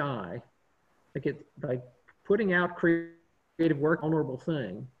 kind of shy, like putting out creative work, vulnerable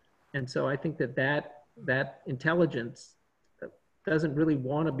thing. And so I think that intelligence doesn't really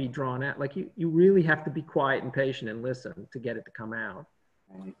want to be drawn out. Like you really have to be quiet and patient and listen to get it to come out.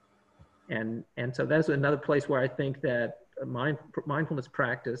 right. And so that's another place where I think that mindfulness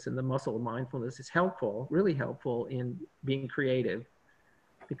practice and the muscle of mindfulness is helpful, really helpful in being creative.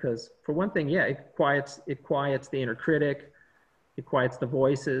 Because for one thing, yeah, it quiets the inner critic, it quiets the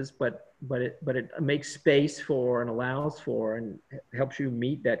voices, but it makes space for and allows for and helps you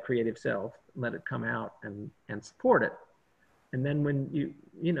meet that creative self, let it come out and support it. And then when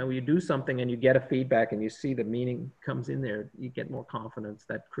you do something and you get a feedback and you see the meaning comes in there, you get more confidence.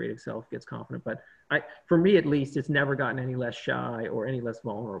 That creative self gets confident. But for me at least, it's never gotten any less shy or any less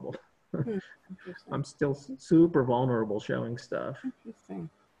vulnerable. I'm still super vulnerable showing stuff. Interesting.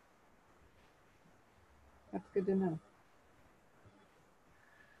 That's good to know.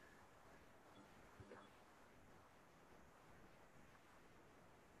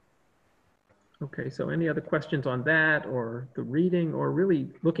 Okay, so any other questions on that or the reading or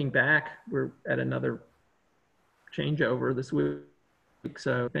really looking back? We're at another changeover this week.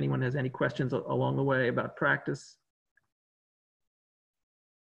 So if anyone has any questions along the way about practice.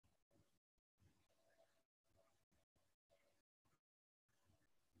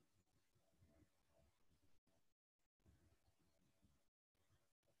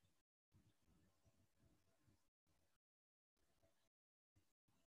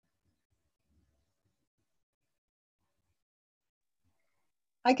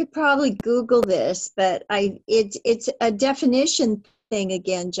 I could probably Google this, but it's a definition thing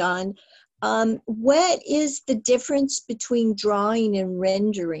again, John. What is the difference between drawing and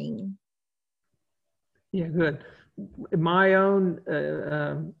rendering? Yeah, good. My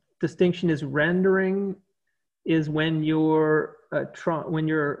own distinction is rendering is when your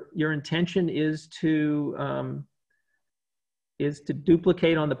intention is to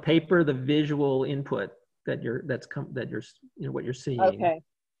duplicate on the paper the visual input that you're what you're seeing. Okay.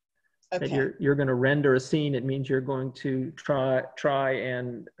 That Okay. you're going to render a scene. It means you're going to try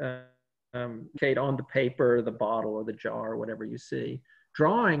and create on the paper, the bottle or the jar or whatever you see.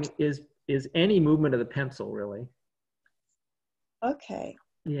 Drawing is any movement of the pencil, really. Okay.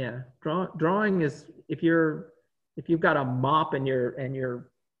 Yeah, drawing is if you've got a mop and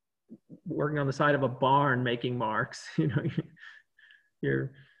you're working on the side of a barn making marks,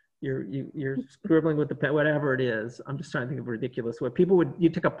 you're scribbling with the pen, whatever it is. I'm just trying to think of a ridiculous way. You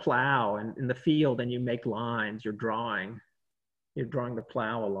take a plow and in the field and you make lines. You're drawing the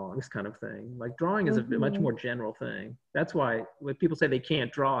plow along, this kind of thing. Like drawing is a much more general thing. That's why when people say they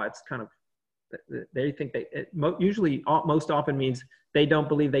can't draw, it's kind of, they think usually most often means they don't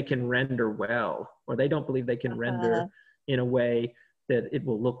believe they can render well, or they don't believe they can render in a way that it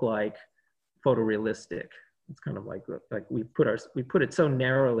will look like photorealistic. It's kind of like we put it so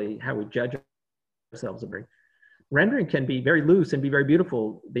narrowly how we judge ourselves. Rendering can be very loose and be very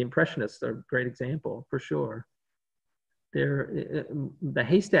beautiful. The Impressionists are a great example for sure. The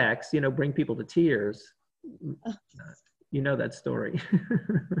haystacks, bring people to tears. You know that story.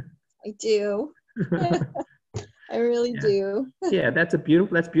 I do. I really do. Yeah, that's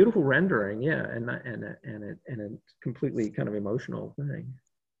beautiful rendering. Yeah, and a completely kind of emotional thing.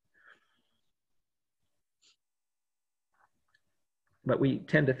 But we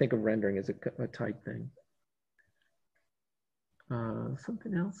tend to think of rendering as a tight thing.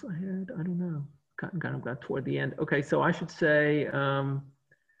 Something else I had, I don't know. Got toward the end. Okay, so I should say I'm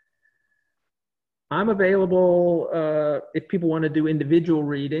available if people want to do individual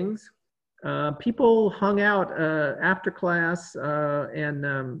readings. People hung out after class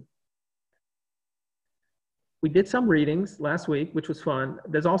and we did some readings last week, which was fun.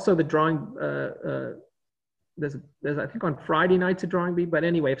 There's also the drawing, there's I think on Friday nights a drawing bee, but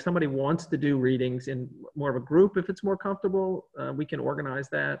anyway, if somebody wants to do readings in more of a group, if it's more comfortable, we can organize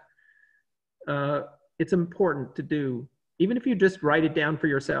that. It's important to do, even if you just write it down for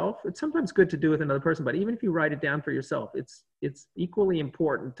yourself. It's sometimes good to do with another person, but even if you write it down for yourself, it's equally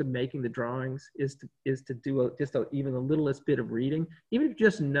important to making the drawings is to do even the littlest bit of reading, even if you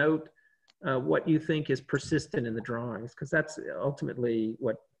just note what you think is persistent in the drawings, because that's ultimately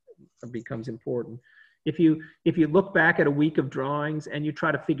what becomes important. If you look back at a week of drawings and you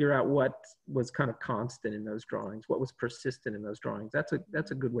try to figure out what was kind of constant in those drawings, what was persistent in those drawings, that's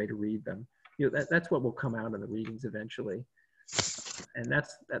a good way to read them. That's what will come out in the readings eventually. And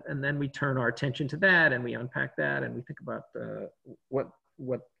and then we turn our attention to that and we unpack that and we think about what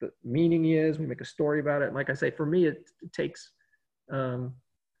the meaning is. We make a story about it. And like I say, for me, it takes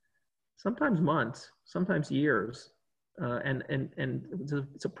sometimes months, sometimes years. And it was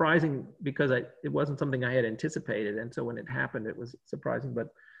surprising because it wasn't something I had anticipated. And so when it happened, it was surprising, but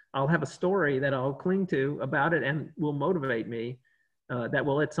I'll have a story that I'll cling to about it and will motivate me that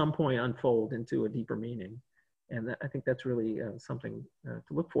will at some point unfold into a deeper meaning. And I think that's really something to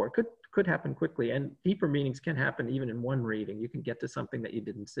look for. It could happen quickly, and deeper meanings can happen even in one reading. You can get to something that you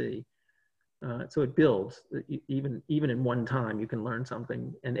didn't see. So it builds. Even in one time, you can learn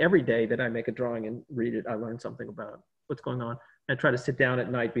something. And every day that I make a drawing and read it, I learn something about what's going on. I try to sit down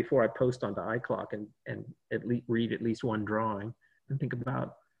at night before I post onto iClock and read at least one drawing and think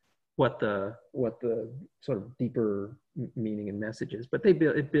about what the sort of deeper meaning and message is. But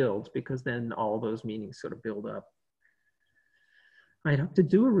it builds, because then all those meanings sort of build up. I'd have to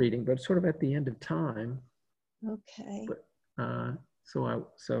do a reading, but sort of at the end of time. Okay. But,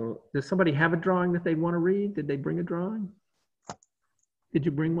 so does somebody have a drawing that they want to read? Did they bring a drawing? Did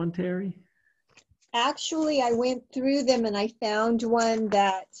you bring one, Terry? Actually, I went through them and I found one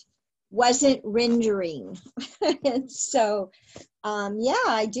that wasn't rendering. And so, yeah,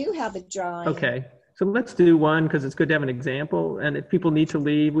 I do have a drawing. Okay, so let's do one, because it's good to have an example. And if people need to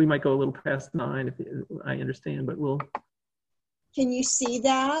leave, we might go a little past 9, if I understand, but we'll. Can you see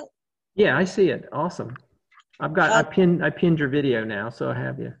that? Yeah, I see it. Awesome. I pinned your video now, so I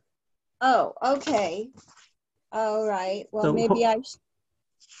have you. Oh, okay. All right. Well, So, maybe I.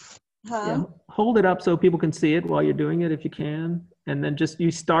 Yeah, hold it up so people can see it while you're doing it, if you can. And then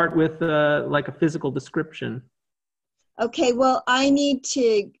you start with like a physical description. Okay, well, I need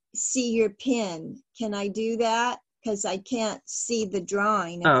to see your pin. Can I do that? Because I can't see the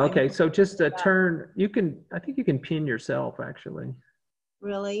drawing. Oh, okay. So just turn, I think you can pin yourself, actually.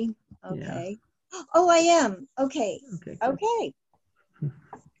 Really? Okay. Yeah. Oh, I am. Okay. Okay. Okay.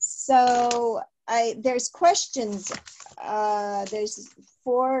 So there's questions. There's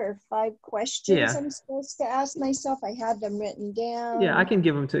 4 or 5 questions I'm supposed to ask myself. I have them written down. Yeah, I can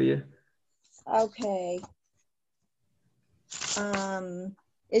give them to you. Okay.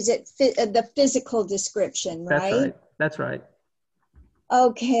 Is it the physical description, right? That's right.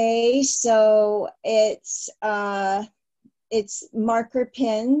 Okay, so it's marker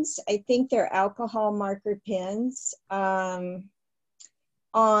pens. I think they're alcohol marker pens on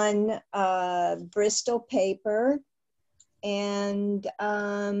Bristol paper and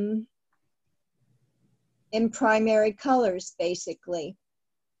in primary colors, basically.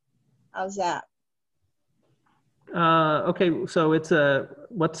 How's that? Okay, so it's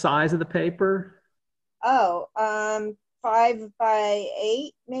what size of the paper? Oh, 5 by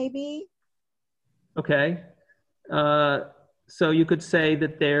 8, maybe. Okay. So you could say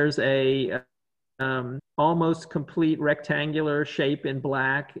that there's a almost complete rectangular shape in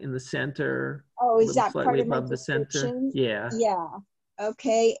black in the center. Oh, is that part of above my the center? Yeah. Yeah.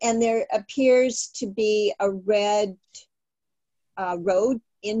 Okay. And there appears to be a red road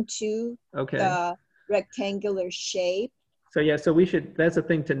into the rectangular shape. So yeah, so that's a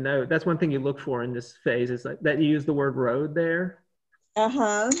thing to note. That's one thing you look for in this phase, is that you use the word road there.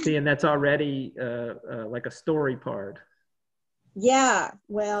 Uh-huh. See, and that's already like a story part. Yeah,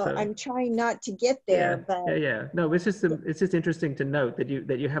 well, I'm trying not to get there, but yeah. No, it's just interesting to note that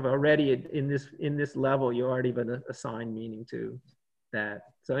you have already in this level, you already been assigned meaning to that.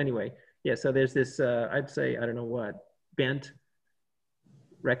 So anyway, yeah. So there's this I'd say, I don't know what, bent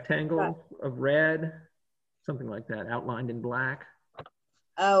rectangle of red, something like that, outlined in black.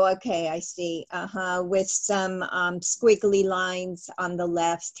 Oh, okay, I see. With some squiggly lines on the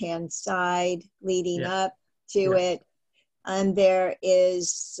left-hand side leading Yeah. up to Yeah. it. And there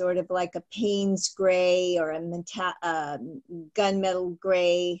is sort of like a Payne's gray or a gunmetal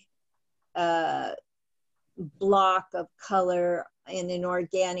gray block of color in an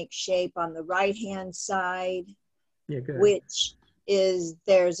organic shape on the right-hand side, Yeah, good. which is,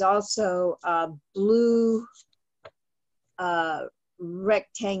 there's also a blue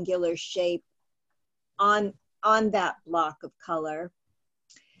rectangular shape on that block of color.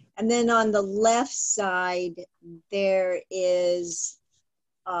 And then on the left side, there is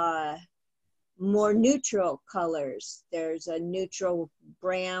more neutral colors. There's a neutral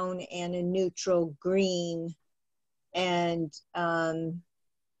brown and a neutral green, and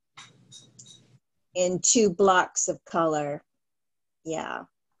in 2 blocks of color. Yeah.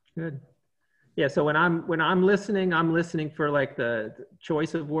 Good. Yeah, so when I'm listening for like the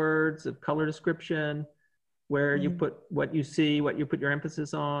choice of words, of color description, where you put what you see, what you put your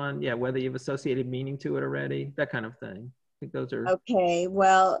emphasis on, yeah, whether you've associated meaning to it already, that kind of thing. I think those are Okay,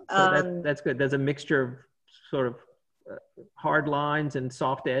 well, so that's good. There's a mixture of sort of hard lines and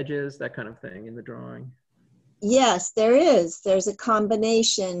soft edges, that kind of thing in the drawing. yes, there is. There's a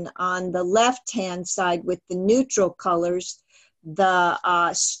combination on the left-hand side with the neutral colors. The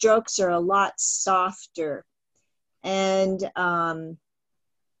strokes are a lot softer, and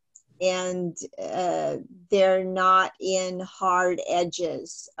they're not in hard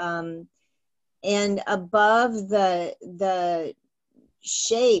edges. And above the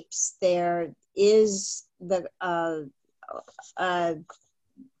shapes, there is the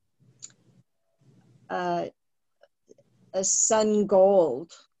a sun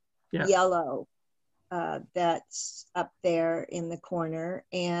gold yellow that's up there in the corner,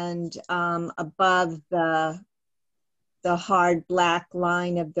 and above the hard black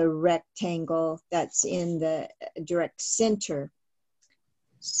line of the rectangle that's in the direct center.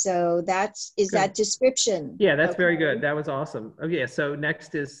 So that's, is that description? Yeah, that's very good. That was awesome. Okay, so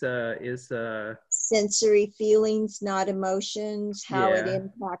next is sensory feelings, not emotions, how it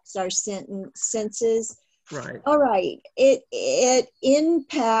impacts our senses. Right. All right. It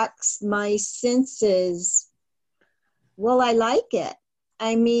impacts my senses. Well, I like it.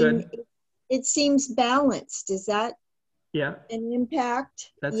 I mean, it seems balanced. Is that an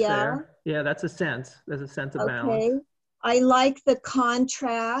impact? That's fair. Yeah, that's a sense. There's a sense of balance. Okay. I like the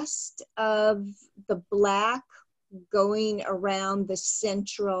contrast of the black going around the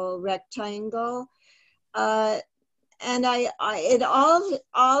central rectangle. And it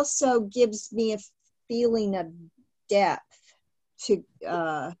also gives me a feeling of depth to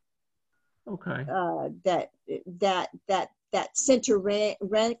that center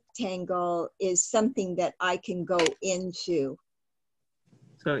rectangle is something that I can go into.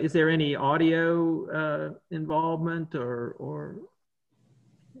 So is there any audio involvement or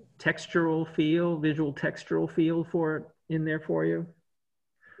textural feel, visual textural feel for it in there for you?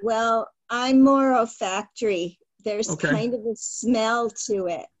 Well, I'm more olfactory. There's kind of a smell to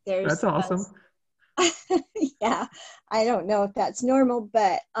it. That's awesome. Yeah, I don't know if that's normal,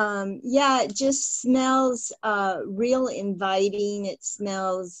 but yeah, it just smells real inviting. It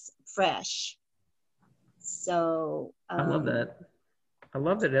smells fresh. So I love that. I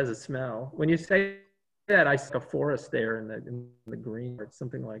love that it has a smell. When you say that, I see a forest there in the green or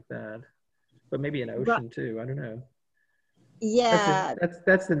something like that, but maybe an ocean too. I don't know. Yeah,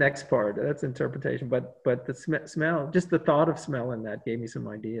 that's the next part. That's interpretation. But the smell, just the thought of smell in that gave me some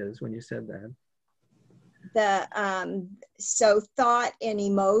ideas when you said that. So thought and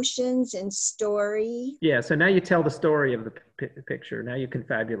emotions and story. Yeah. So now you tell the story of the picture. Now you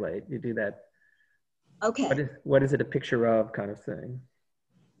confabulate. You do that. Okay. What is it a picture of, kind of thing?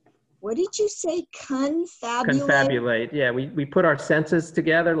 What did you say? Confabulate? Confabulate. Yeah, we put our senses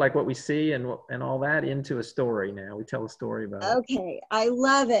together, like what we see and all that, into a story. Now we tell a story about it. Okay, I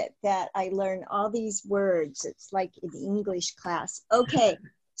love it that I learn all these words. It's like in English class. Okay,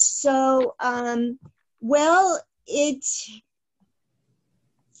 so well,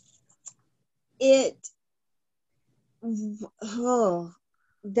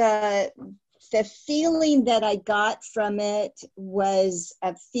 the feeling that I got from it was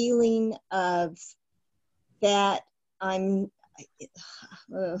a feeling of that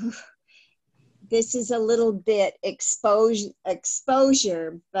this is a little bit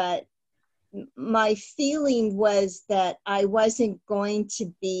exposure, but my feeling was that I wasn't going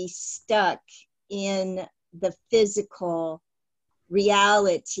to be stuck in the physical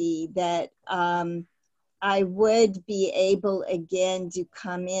reality, that I would be able again to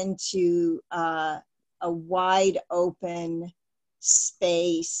come into a wide open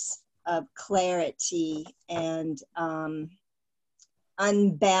space of clarity and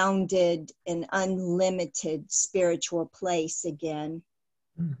unbounded and unlimited spiritual place again.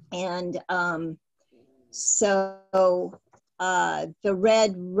 And so the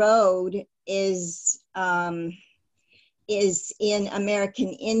red road is in American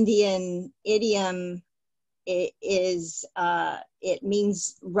Indian idiom, it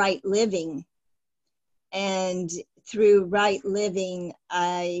means right living. And through right living,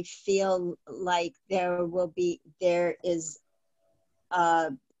 I feel like there is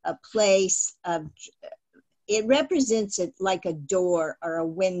a place of, it represents it like a door or a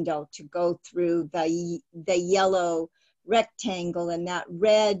window to go through the yellow rectangle, and that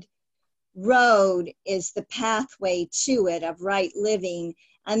red road is the pathway to it of right living.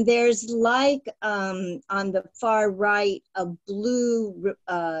 And there's like on the far right a blue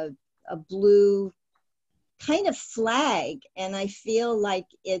kind of flag, and I feel like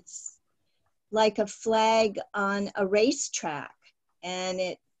it's like a flag on a racetrack. And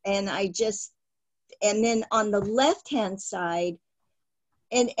then on the left-hand side,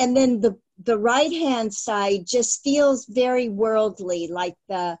 and then the right-hand side just feels very worldly, like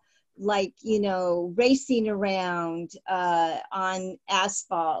racing around on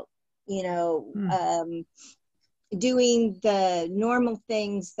asphalt, doing the normal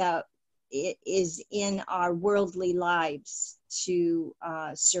things that is in our worldly lives to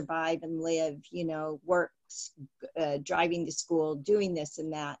survive and live, work, driving to school, doing this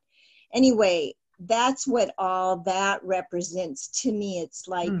and that. Anyway, that's what all that represents to me. It's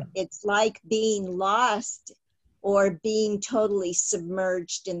like being lost or being totally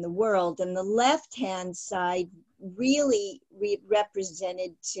submerged in the world. And the left-hand side really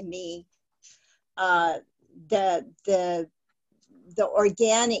represented to me the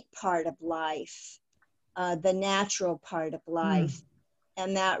organic part of life, the natural part of life.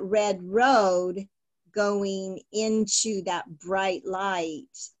 And that red road going into that bright light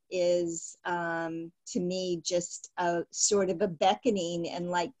is to me just a sort of a beckoning, and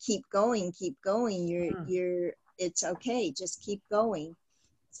like, keep going, it's okay, just keep going.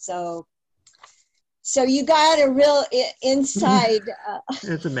 So you got a real inside.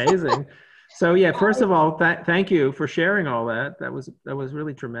 It's amazing. So yeah, first of all, thank you for sharing all that. That was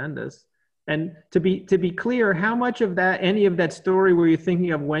really tremendous. And to be clear, how much of any of that story were you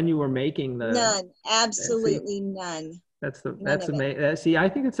thinking of when you were making the? None, absolutely none. That's amazing. See, I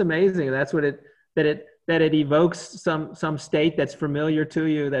think it's amazing. That's what it evokes some state that's familiar to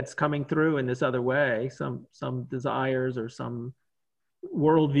you, that's coming through in this other way, some desires or some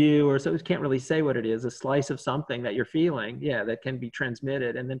worldview, or so. You can't really say what it is, a slice of something that you're feeling, that can be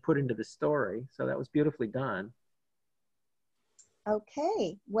transmitted and then put into the story. So that was beautifully done.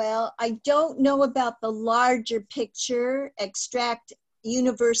 Okay, well, I don't know about the larger picture, extract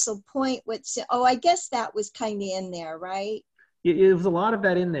universal point. I guess that was kind of in there, right? There was a lot of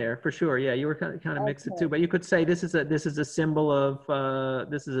that in there for sure. Yeah, you were kind of mixed it too, but you could say this is a symbol of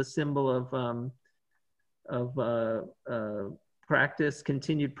practice,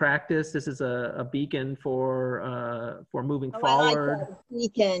 continued practice. This is a beacon for moving forward. I like that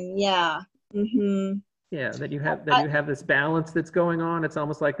beacon, yeah. Mm-hmm. Yeah, that you have this balance that's going on. It's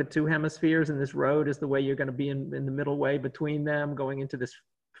almost like the two hemispheres, and this road is the way you're going to be in the middle way between them, going into this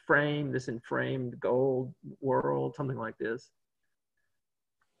inframed gold world, something like this.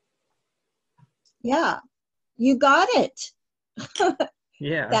 Yeah, you got it.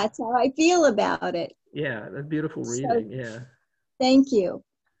 Yeah. That's how I feel about it. Yeah, that's beautiful reading. Yeah. Thank you.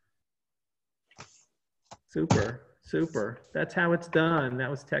 Super. That's how it's done. That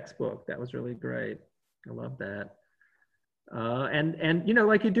was textbook. That was really great. I love that. And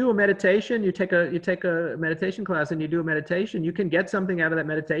like you do a meditation, you take a meditation class and you do a meditation, you can get something out of that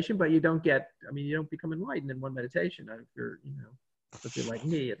meditation, but you don't become enlightened in one meditation if you're like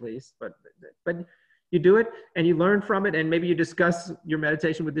me, at least, but you do it and you learn from it, and maybe you discuss your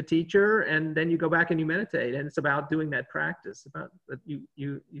meditation with the teacher, and then you go back and you meditate, and it's about doing that practice, about that you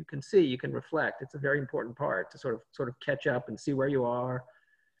can reflect. It's a very important part to sort of catch up and see where you are,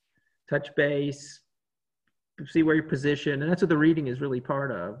 touch base, see where you're positioned, and that's what the reading is really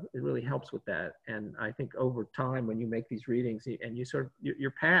part of. It really helps with that. And I think over time, when you make these readings and you sort of your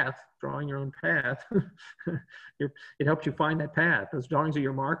path, drawing your own path, it helps you find that path. Those drawings are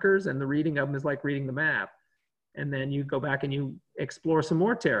your markers, and the reading of them is like reading the map. And then you go back and you explore some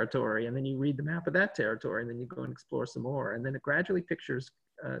more territory, and then you read the map of that territory, and then you go and explore some more, and then it gradually pictures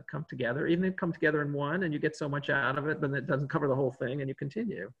come together. Even if they come together in one, and you get so much out of it, but it doesn't cover the whole thing, and you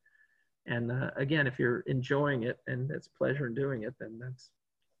continue. And again, if you're enjoying it and there's pleasure in doing it, then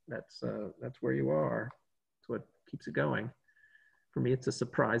that's where you are. That's what keeps it going. for me, it's a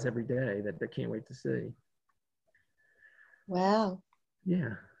surprise every day that I can't wait to see. Wow.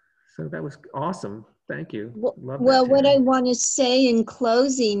 Yeah. So that was awesome. Thank you. Love Well, that, what I Terri. want to say in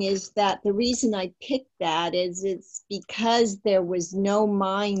closing is that the reason I picked that is it's because there was no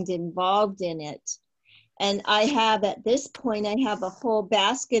mind involved in it. And I have, at this point, I have a whole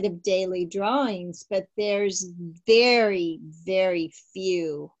basket of daily drawings, but there's very, very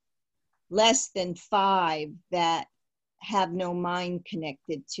few, less than 5 that have no mind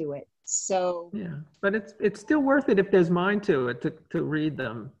connected to it. So Yeah, but it's still worth it if there's mind to it to read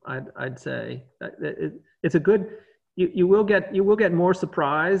them. I'd say it's a good. You will get more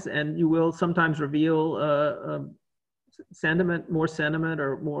surprise, and you will sometimes reveal more sentiment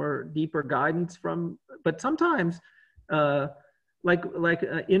or more deeper guidance from. But sometimes, in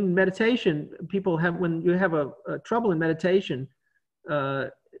meditation, people have, when you have a trouble in meditation,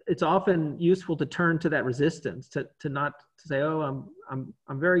 it's often useful to turn to that resistance, to not to say, oh,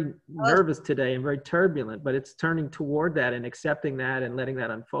 I'm very nervous today, I'm very turbulent, but it's turning toward that and accepting that and letting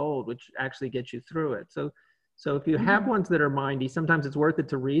that unfold, which actually gets you through it. So if you have ones that are mindy, sometimes it's worth it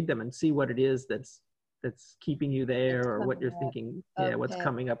to read them and see what it is that's keeping you there, or what you're thinking. Yeah, what's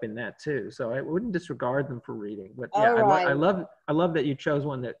coming up in that too. So I wouldn't disregard them for reading. But yeah, I love that you chose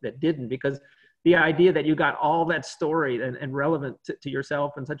one that didn't, because the idea that you got all that story and relevant to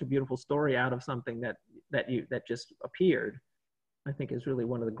yourself, and such a beautiful story out of something that just appeared, I think is really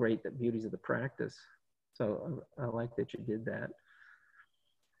one of the great beauties of the practice. So I like that you did that.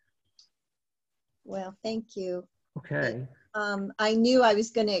 well, thank you. Okay. I knew I was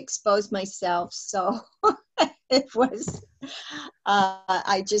going to expose myself, so it was,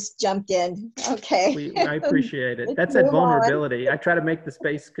 I just jumped in. Okay. I appreciate it. That's that vulnerability. I try to make the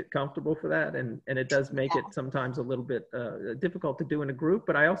space comfortable for that, and it does make it sometimes a little bit difficult to do in a group,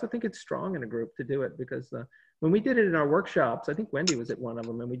 but I also think it's strong in a group to do it, because when we did it in our workshops, I think Wendy was at one of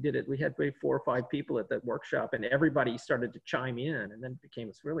them, and we did it, we had maybe 4 or 5 people at that workshop, and everybody started to chime in, and then it became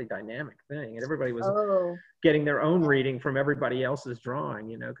this really dynamic thing, and everybody was getting their own reading from everybody else's drawing,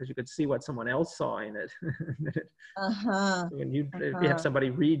 because you could see what someone else saw in it. When if you have somebody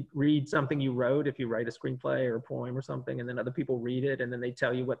read something you wrote, if you write a screenplay or a poem or something, and then other people read it, and then they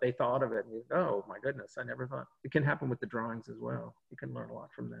tell you what they thought of it, and you go, oh my goodness, I never thought. It can happen with the drawings as well. You can learn a lot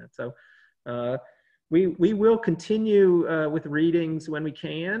from that. So we will continue with readings when we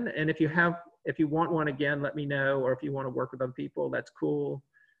can, and if you want one again, let me know, or if you want to work with other people, that's cool.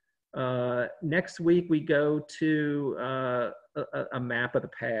 Next week we go to a map of the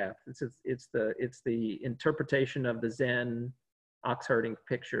path. It's the interpretation of the Zen ox herding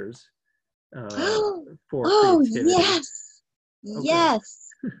pictures for creativity. Yes, yes.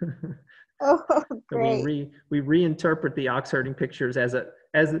 Oh, great. So we reinterpret the ox herding pictures as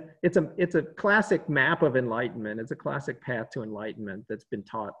it's a classic map of enlightenment. It's a classic path to enlightenment that's been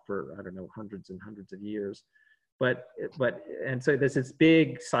taught for, I don't know, hundreds and hundreds of years. And so there's this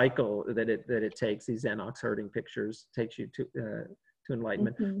big cycle that it takes. These Zen ox herding pictures takes you to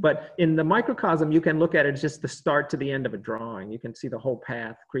enlightenment. But in the microcosm, you can look at it as just the start to the end of a drawing. You can see the whole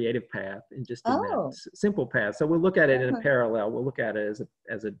path, creative path, in just in that simple path. So we'll look at it in a parallel. We'll look at it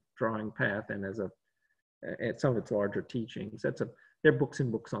as a drawing path, and as some of its larger teachings. There are books and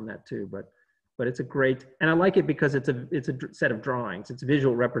books on that too, but it's a great, and I like it because it's a set of drawings. It's a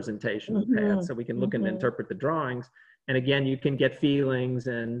visual representation of the path, so we can look and interpret the drawings. And again, you can get feelings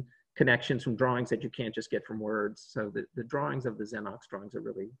and connections from drawings that you can't just get from words. So the drawings of the Zen ox drawings are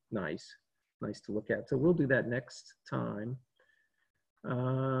really nice to look at. So we'll do that next time.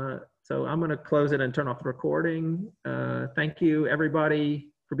 So I'm going to close it and turn off the recording. Thank you,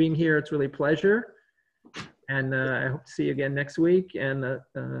 everybody, for being here. It's really a pleasure. And I hope to see you again next week. And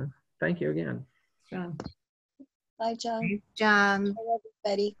thank you again. John. Bye, John. Thanks, John. Bye,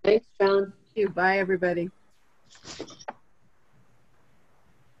 everybody. Thanks, John. Thank you. Bye, everybody.